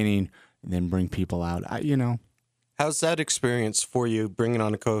the beginning and then bring people out. How's that experience for you, bringing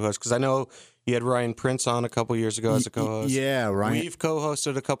on a co-host? Because I know you had Ryan Prince on a couple years ago as a co-host. Yeah, Ryan. We've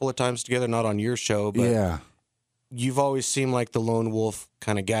co-hosted a couple of times together, not on your show, but you've always seemed like the lone wolf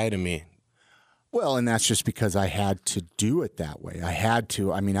kind of guy to me. Well, and that's just because I had to do it that way. I had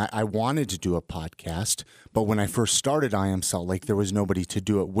to. I mean, I wanted to do a podcast, but when I first started I Am Salt Lake, there was nobody to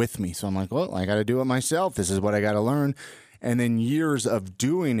do it with me. So I'm like, well, I got to do it myself. This is what I got to learn. And then years of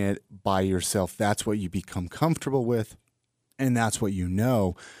doing it by yourself, that's what you become comfortable with, and that's what you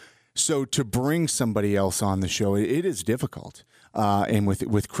know. So to bring somebody else on the show, it is difficult. And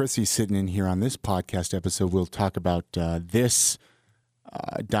with Chrissy sitting in here on this podcast episode, we'll talk about this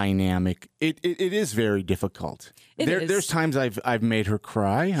dynamic. It is very difficult. There's times I've made her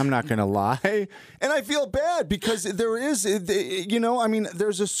cry. I'm not going to lie, and I feel bad because there is,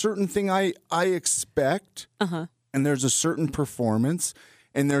 there's a certain thing I expect, and there's a certain performance,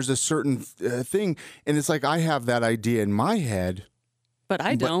 and there's a certain thing, and it's like I have that idea in my head, but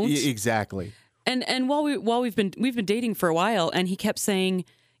I don't. Exactly. And while we've been dating for a while, and he kept saying,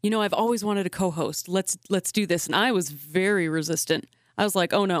 I've always wanted a co-host. Let's do this, and I was very resistant. I was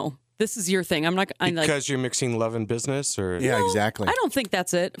like, oh no, this is your thing. Because you're mixing love and business, or yeah, exactly. I don't think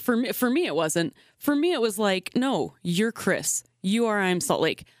that's it. For me, it wasn't. For me, it was like, no, you're Chris. You are I Am Salt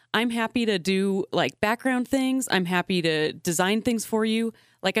Lake. I'm happy to do like background things. I'm happy to design things for you.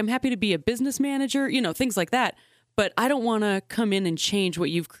 Like I'm happy to be a business manager, things like that. But I don't want to come in and change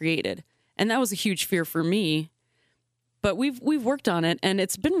what you've created. And that was a huge fear for me. But we've worked on it, and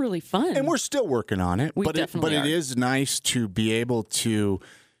it's been really fun. And we're still working on it. But it is nice to be able to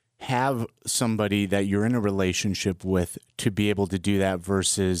have somebody that you're in a relationship with to be able to do that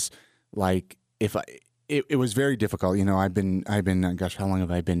versus like it was very difficult. I've been gosh, how long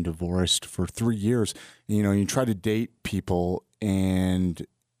have I been divorced? For 3 years. You try to date people, and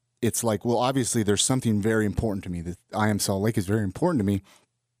it's like, well, obviously there's something very important to me. That I Am Salt Lake is very important to me,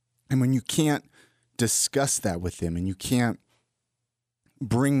 and when you can't discuss that with them, and you can't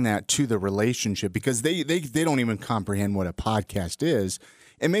bring that to the relationship, because they don't even comprehend what a podcast is.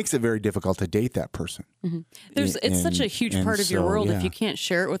 It makes it very difficult to date that person. It's such a huge part of your world. Yeah. If you can't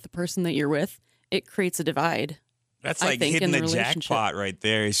share it with the person that you're with, it creates a divide. That's I like think, hitting in the the relationship. jackpot right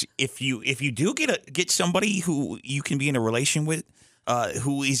there. Is if you do get somebody who you can be in a relation with,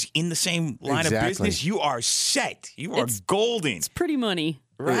 who is in the same line of business, you are set. You are golden. It's pretty money.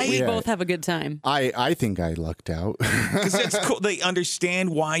 Right? We Yeah. both have a good time. I think I lucked out. Because that's cool. They understand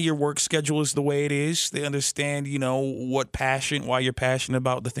why your work schedule is the way it is. They understand, why you're passionate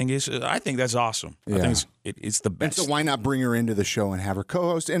about the thing is. I think that's awesome. I think it's the And best. so why not bring her into the show and have her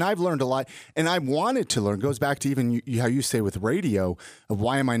co-host? And I've learned a lot, and I wanted to learn. It goes back to even how you say with radio, of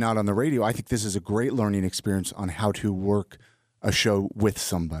why am I not on the radio? I think this is a great learning experience on how to work a show with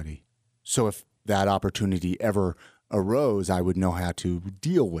somebody. So if that opportunity ever arose, I would know how to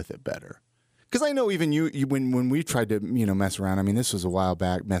deal with it better. Because I know even you when we tried to mess around. I mean, this was a while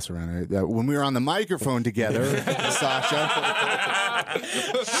back. Mess around when we were on the microphone together, Sasha. It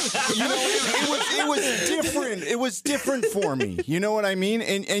was different. It was different for me. You know what I mean?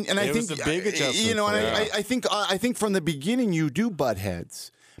 And I It think was a big adjustment. I think from the beginning you do butt heads.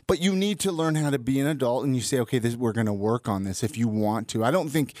 But you need to learn how to be an adult, and you say, okay, we're going to work on this if you want to. I don't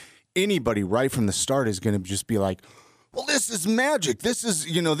think anybody right from the start is going to just be like, well, this is magic. This is,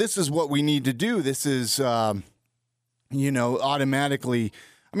 this is what we need to do. This is, automatically.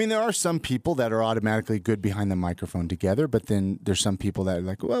 I mean, there are some people that are automatically good behind the microphone together, but then there's some people that are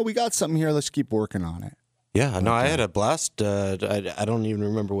like, well, we got something here. Let's keep working on it. Yeah, no, I had a blast. I don't even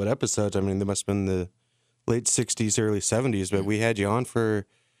remember what episodes. I mean, there must have been the late 60s, early 70s, but we had you on for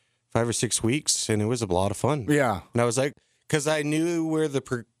 5 or 6 weeks, and it was a lot of fun. Yeah. And I was like, because I knew where the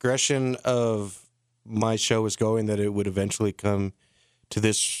progression of my show was going, that it would eventually come to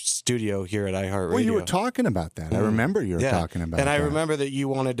this studio here at iHeartRadio. Well, you were talking about that. I remember you were talking about and that. I remember that you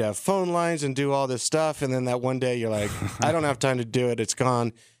wanted to have phone lines and do all this stuff, and then that one day you're like, I don't have time to do it. It's gone.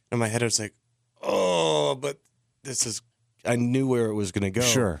 And in my head, I was like, oh, but I knew where it was going to go.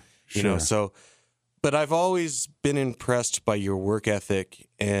 Sure. So, but I've always been impressed by your work ethic.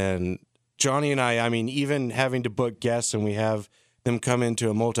 And Johnny and I mean, even having to book guests and we have them come into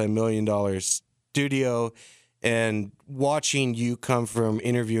a multi-million-dollar studio and watching you come from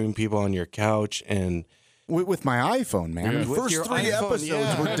interviewing people on your couch and with my iPhone, man. Yeah. The With first your 3 iPhone,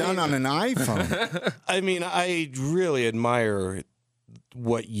 episodes were done on an iPhone. I mean, I really admire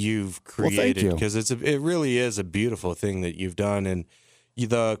what you've created, because it really is a beautiful thing that you've done, and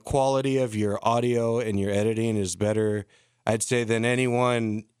the quality of your audio and your editing is better, I'd say, than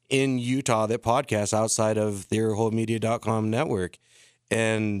anyone in Utah that podcasts outside of the earholemedia.com network.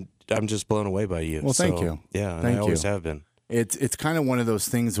 And I'm just blown away by you. Well, thank you. Yeah, and Thank I always you. have been. It's kind of one of those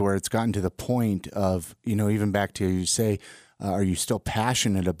things where it's gotten to the point of, even back to you say, are you still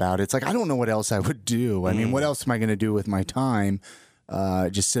passionate about it? It's like, I don't know what else I would do. I mean, what else am I going to do with my time?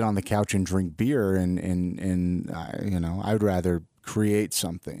 Just sit on the couch and drink beer and I would rather create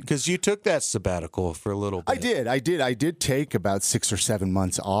something. Because you took that sabbatical for a little bit. I did take about 6 or 7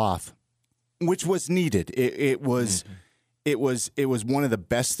 months off, which was needed. It was one of the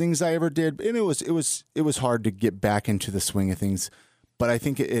best things I ever did, and it was hard to get back into the swing of things. But I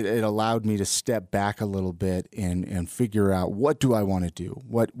think it allowed me to step back a little bit and figure out, what do I want to do?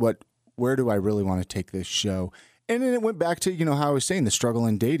 Where do I really want to take this show? And then it went back to, how I was saying, the struggle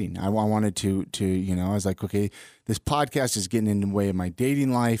in dating. I wanted to I was like, okay, this podcast is getting in the way of my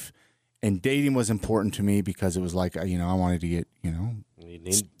dating life, and dating was important to me because it was like, I wanted to get, there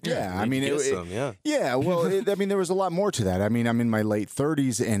was a lot more to that. I mean, I'm in my late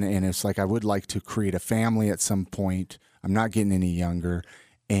 30s, and it's like I would like to create a family at some point. I'm not getting any younger,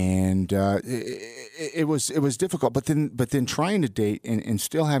 and it was difficult. But then trying to date and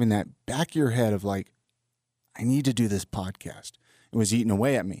still having that back of your head of like, I need to do this podcast. It was eating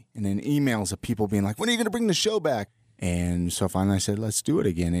away at me. And then emails of people being like, when are you going to bring the show back? And so finally I said, let's do it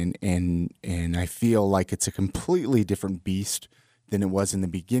again. And I feel like it's a completely different beast than it was in the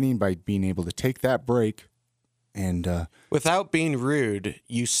beginning by being able to take that break. And without being rude,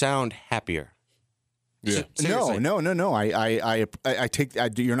 you sound happier. Yeah. No. I take.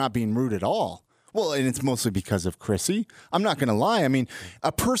 You're not being rude at all. Well, and it's mostly because of Chrissy. I'm not going to lie. I mean,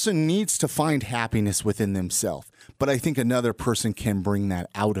 a person needs to find happiness within themselves, but I think another person can bring that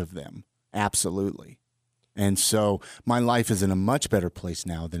out of them. Absolutely. And so my life is in a much better place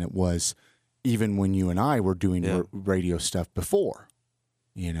now than it was even when you and I were doing radio stuff before,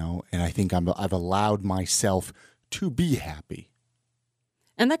 and I think I've allowed myself to be happy.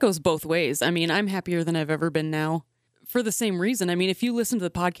 And that goes both ways. I mean, I'm happier than I've ever been now for the same reason. I mean, if you listen to the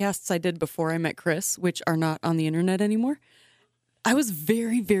podcasts I did before I met Chris, which are not on the internet anymore, I was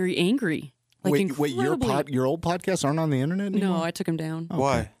very, very angry. Like wait, your old podcasts aren't on the internet anymore? No, I took them down. Okay.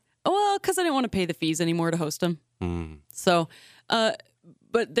 Why? Well, because I didn't want to pay the fees anymore to host them. So,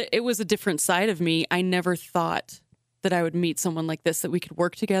 but it was a different side of me. I never thought that I would meet someone like this, that we could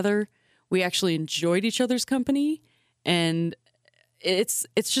work together. We actually enjoyed each other's company, and it's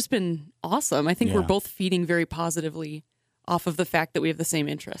just been awesome. I think we're both feeding very positively off of the fact that we have the same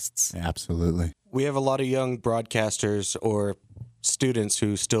interests. Absolutely. We have a lot of young broadcasters or students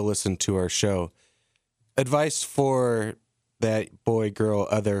who still listen to our show. Advice for that boy, girl,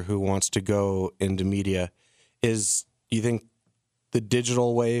 other who wants to go into media is, do you think the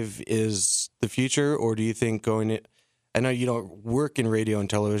digital wave is the future, or do you think going it? I know you don't work in radio and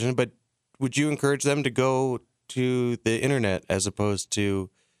television, but would you encourage them to go to the internet as opposed to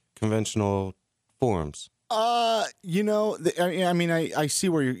conventional forums? I mean, I see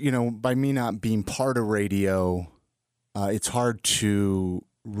where you're, by me not being part of radio, it's hard to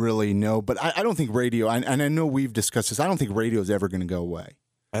really know. But I don't think radio, and I know we've discussed this, I don't think radio is ever going to go away.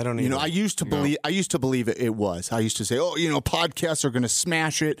 I don't even. I used to believe it was. I used to say, podcasts are going to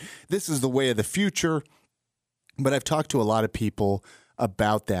smash it. This is the way of the future. But I've talked to a lot of people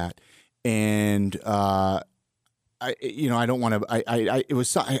about that, and I don't want to. It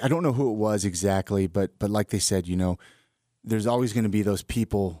was. I don't know who it was exactly, but like they said, there's always going to be those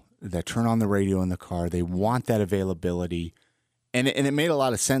people that turn on the radio in the car. They want that availability, and it made a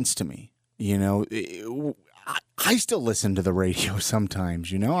lot of sense to me. I still listen to the radio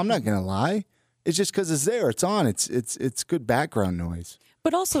sometimes. I'm not going to lie. It's just because it's there. It's on. It's good background noise.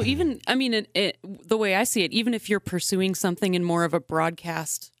 But also, even the way I see it, even if you're pursuing something in more of a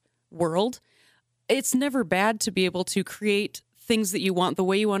broadcast world, it's never bad to be able to create things that you want, the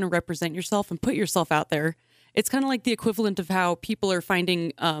way you want to represent yourself and put yourself out there. It's kind of like the equivalent of how people are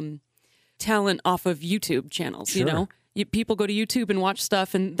finding talent off of YouTube channels. Sure. People go to YouTube and watch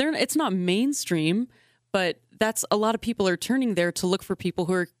stuff, and it's not mainstream, but that's a lot of people are turning there to look for people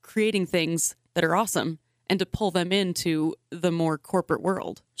who are creating things that are awesome and to pull them into the more corporate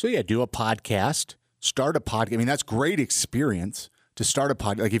world. So do a podcast, start a podcast. I mean, that's great experience. To start a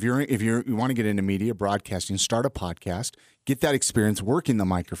podcast, like if you want to get into media broadcasting, start a podcast, get that experience working the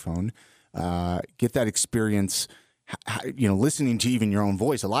microphone, get that experience, listening to even your own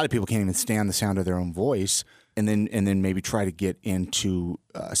voice. A lot of people can't even stand the sound of their own voice, and then maybe try to get into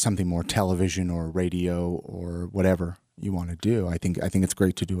something more television or radio or whatever you want to do. I think it's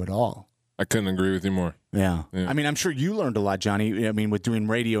great to do it all. I couldn't agree with you more. Yeah. I mean, I'm sure you learned a lot, Johnny. I mean, with doing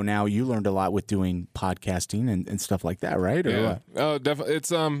radio now, you learned a lot with doing podcasting and stuff like that, right? Or what? Oh, definitely.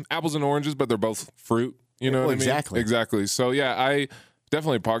 It's apples and oranges, but they're both fruit. You know what exactly. I mean? Exactly. So, I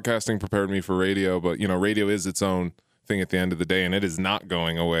definitely podcasting prepared me for radio, but, radio is its own thing at the end of the day, and it is not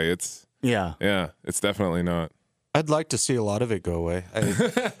going away. It's definitely not. I'd like to see a lot of it go away.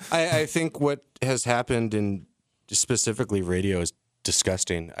 I think what has happened in specifically radio is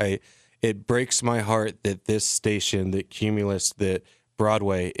disgusting. It breaks my heart that this station, that Cumulus, that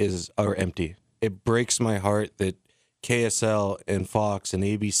Broadway are empty. It breaks my heart that KSL and Fox and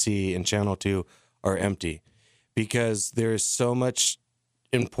ABC and Channel 2 are empty, because there is so much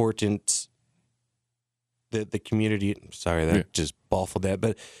important that the community. Sorry, that just baffled that,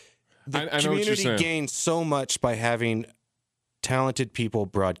 but the community gains so much by having talented people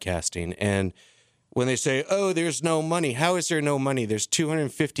broadcasting. And when they say, "Oh, there's no money," how is there no money? There's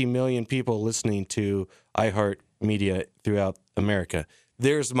 250 million people listening to iHeartMedia throughout America.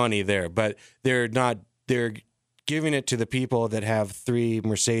 There's money there, but they're giving it to the people that have 3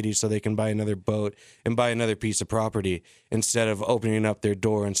 Mercedes so they can buy another boat and buy another piece of property, instead of opening up their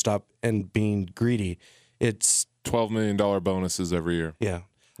door and being greedy. It's $12 million bonuses every year. Yeah.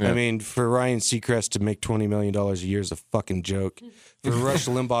 I mean, for Ryan Seacrest to make $20 million a year is a fucking joke. For Rush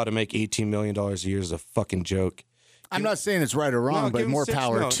Limbaugh to make $18 million a year is a fucking joke. I'm not saying it's right or wrong, but more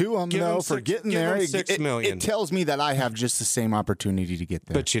power to him, though, for getting there. $6 million. It tells me that I have just the same opportunity to get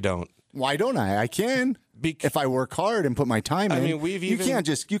there. But you don't. Why don't I? I can. If I work hard and put my time in. I mean, you can't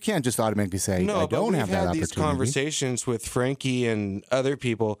just automatically say, I don't have that opportunity. We've had these conversations with Frankie and other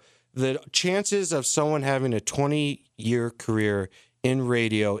people. The chances of someone having a 20-year career in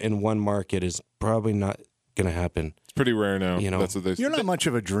radio in one market is probably not going to happen. It's pretty rare now. That's what You're not much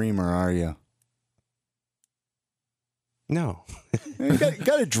of a dreamer, are you? No. You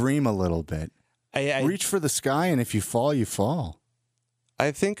got to dream a little bit. I reach for the sky, and if you fall, you fall.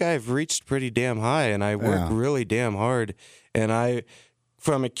 I think I've reached pretty damn high, and I work really damn hard. And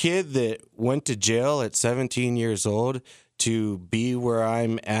from a kid that went to jail at 17 years old to be where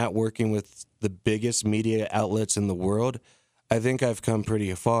I'm at, working with the biggest media outlets in the world, I think I've come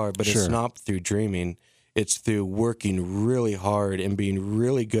pretty far, but it's not through dreaming. It's through working really hard and being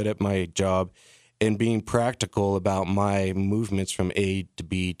really good at my job and being practical about my movements from A to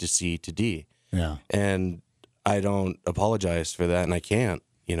B to C to D. Yeah. And I don't apologize for that, and I can't,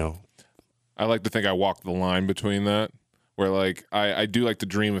 you know. I like to think I walk the line between that, where like I do like to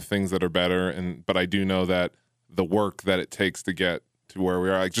dream of things that are better, but I do know that the work that it takes to get to where we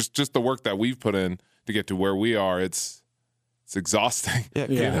are, like just the work that we've put in to get to where we are, it's exhausting. Yeah.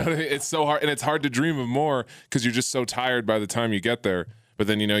 You know what I mean? It's so hard, and it's hard to dream of more because you're just so tired by the time you get there. But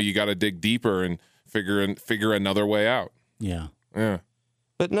then you got to dig deeper and figure another way out. Yeah. Yeah.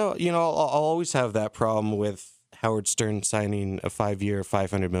 But no, I'll always have that problem with Howard Stern signing a 5-year,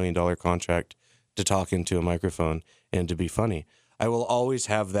 $500 million contract to talk into a microphone and to be funny. I will always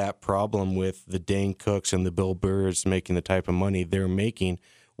have that problem with the Dane Cooks and the Bill Burrs making the type of money they're making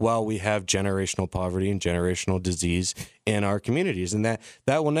while we have generational poverty and generational disease in our communities. And that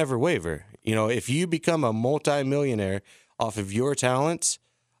will never waver. If you become a multimillionaire off of your talents,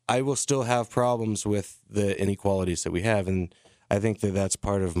 I will still have problems with the inequalities that we have. And I think that that's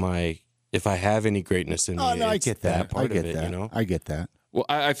part of if I have any greatness in me, I get that. part of it, I get that. Well,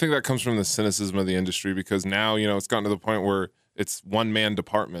 I think that comes from the cynicism of the industry because now, it's gotten to the point where it's one-man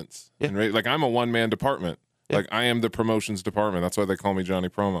departments. Yeah. And like I'm a one-man department. Yeah. Like I am the promotions department. That's why they call me Johnny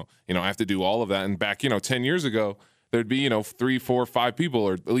Promo. I have to do all of that. And back, 10 years ago, there'd be, 3, 4, 5 people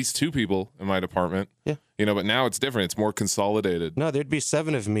or at least 2 people in my department. Yeah. But now it's different. It's more consolidated. No, there'd be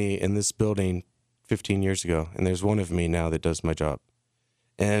 7 of me in this building 15 years ago, and there's 1 of me now that does my job.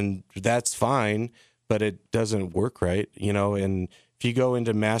 And that's fine, but it doesn't work right, and if you go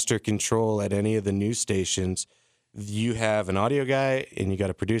into master control at any of the news stations, you have an audio guy and you got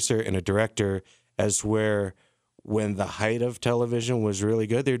a producer and a director, as where when the height of television was really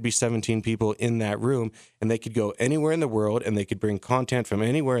good, there'd be 17 people in that room and they could go anywhere in the world and they could bring content from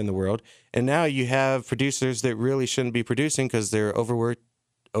anywhere in the world. And now you have producers that really shouldn't be producing because they're overworked,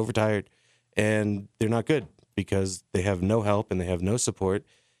 overtired, and they're not good because they have no help and they have no support.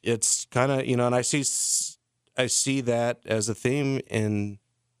 It's kind of, and I see that as a theme. And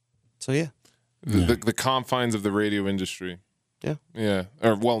so, yeah. The confines of the radio industry. Yeah. Yeah.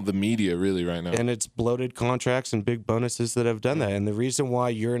 Or, the media really right now. And it's bloated contracts and big bonuses that have done that. And the reason why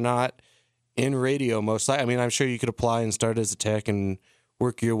you're not in radio most likely, I'm sure you could apply and start as a tech and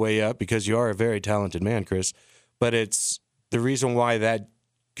work your way up because you are a very talented man, Chris. But it's the reason why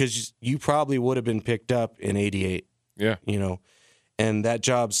because you probably would have been picked up in 88. Yeah. And that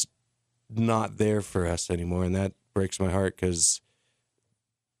job's not there for us anymore. And that breaks my heart because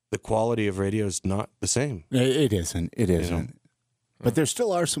the quality of radio is not the same. It isn't. It isn't. But there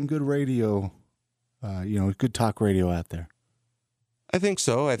still are some good radio, good talk radio out there. I think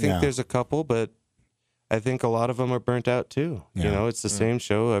so. I think there's a couple, but I think a lot of them are burnt out too. Yeah. It's the same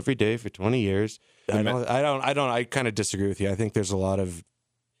show every day for 20 years. I kind of disagree with you. I think there's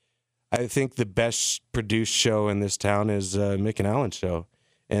I think the best produced show in this town is Mick and Alan's show.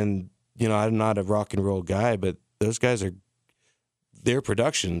 And, I'm not a rock and roll guy, but those guys their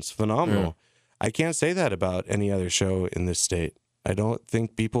production's phenomenal. Yeah. I can't say that about any other show in this state. I don't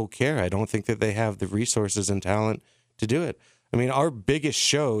think people care. I don't think that they have the resources and talent to do it. Our biggest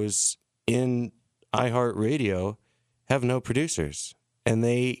shows in iHeartRadio have no producers, and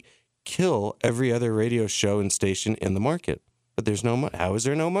they kill every other radio show and station in the market. But there's no money. How is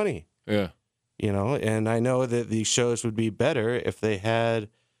there no money? Yeah. And I know that these shows would be better if they had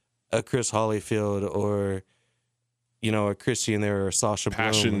a Chris Hollyfield or, a Chrissy in there or a Sasha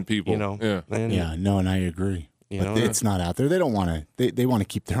Passion Bloom, people. Yeah. And I agree. But it's not out there. They don't want to. They want to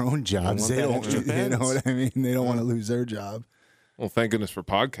keep their own jobs. They don't. You know what I mean? They don't want to lose their job. Well, thank goodness for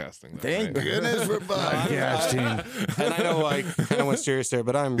podcasting. Thank goodness for podcasting. And I know I kind of went serious there,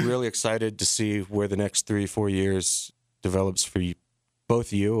 but I'm really excited to see where the next 3-4 years develops for both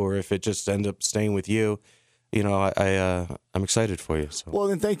of you, or if it just ends up staying with you. I'm excited for you. So. Well,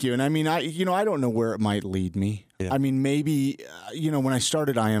 then thank you. And I don't know where it might lead me. Yeah. Maybe, when I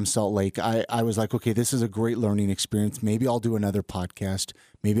started I Am Salt Lake, I was like, okay, this is a great learning experience. Maybe I'll do another podcast.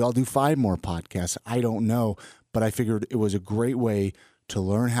 Maybe I'll do 5 more podcasts. I don't know. But I figured it was a great way to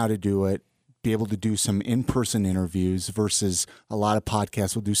learn how to do it, be able to do some in-person interviews versus a lot of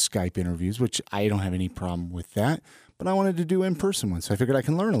podcasts will do Skype interviews, which I don't have any problem with that. But I wanted to do in-person ones. So I figured I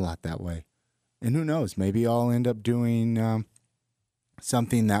can learn a lot that way. And who knows, maybe I'll end up doing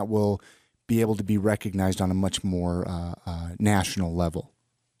something that will be able to be recognized on a much more national level.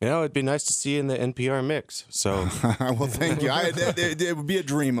 It'd be nice to see you in the NPR mix. So, well, thank you. It would be a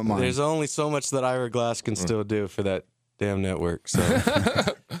dream of mine. There's only so much that Ira Glass can still do for that damn network. So,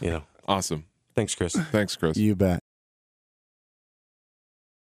 Awesome. Thanks, Chris. Thanks, Chris. You bet.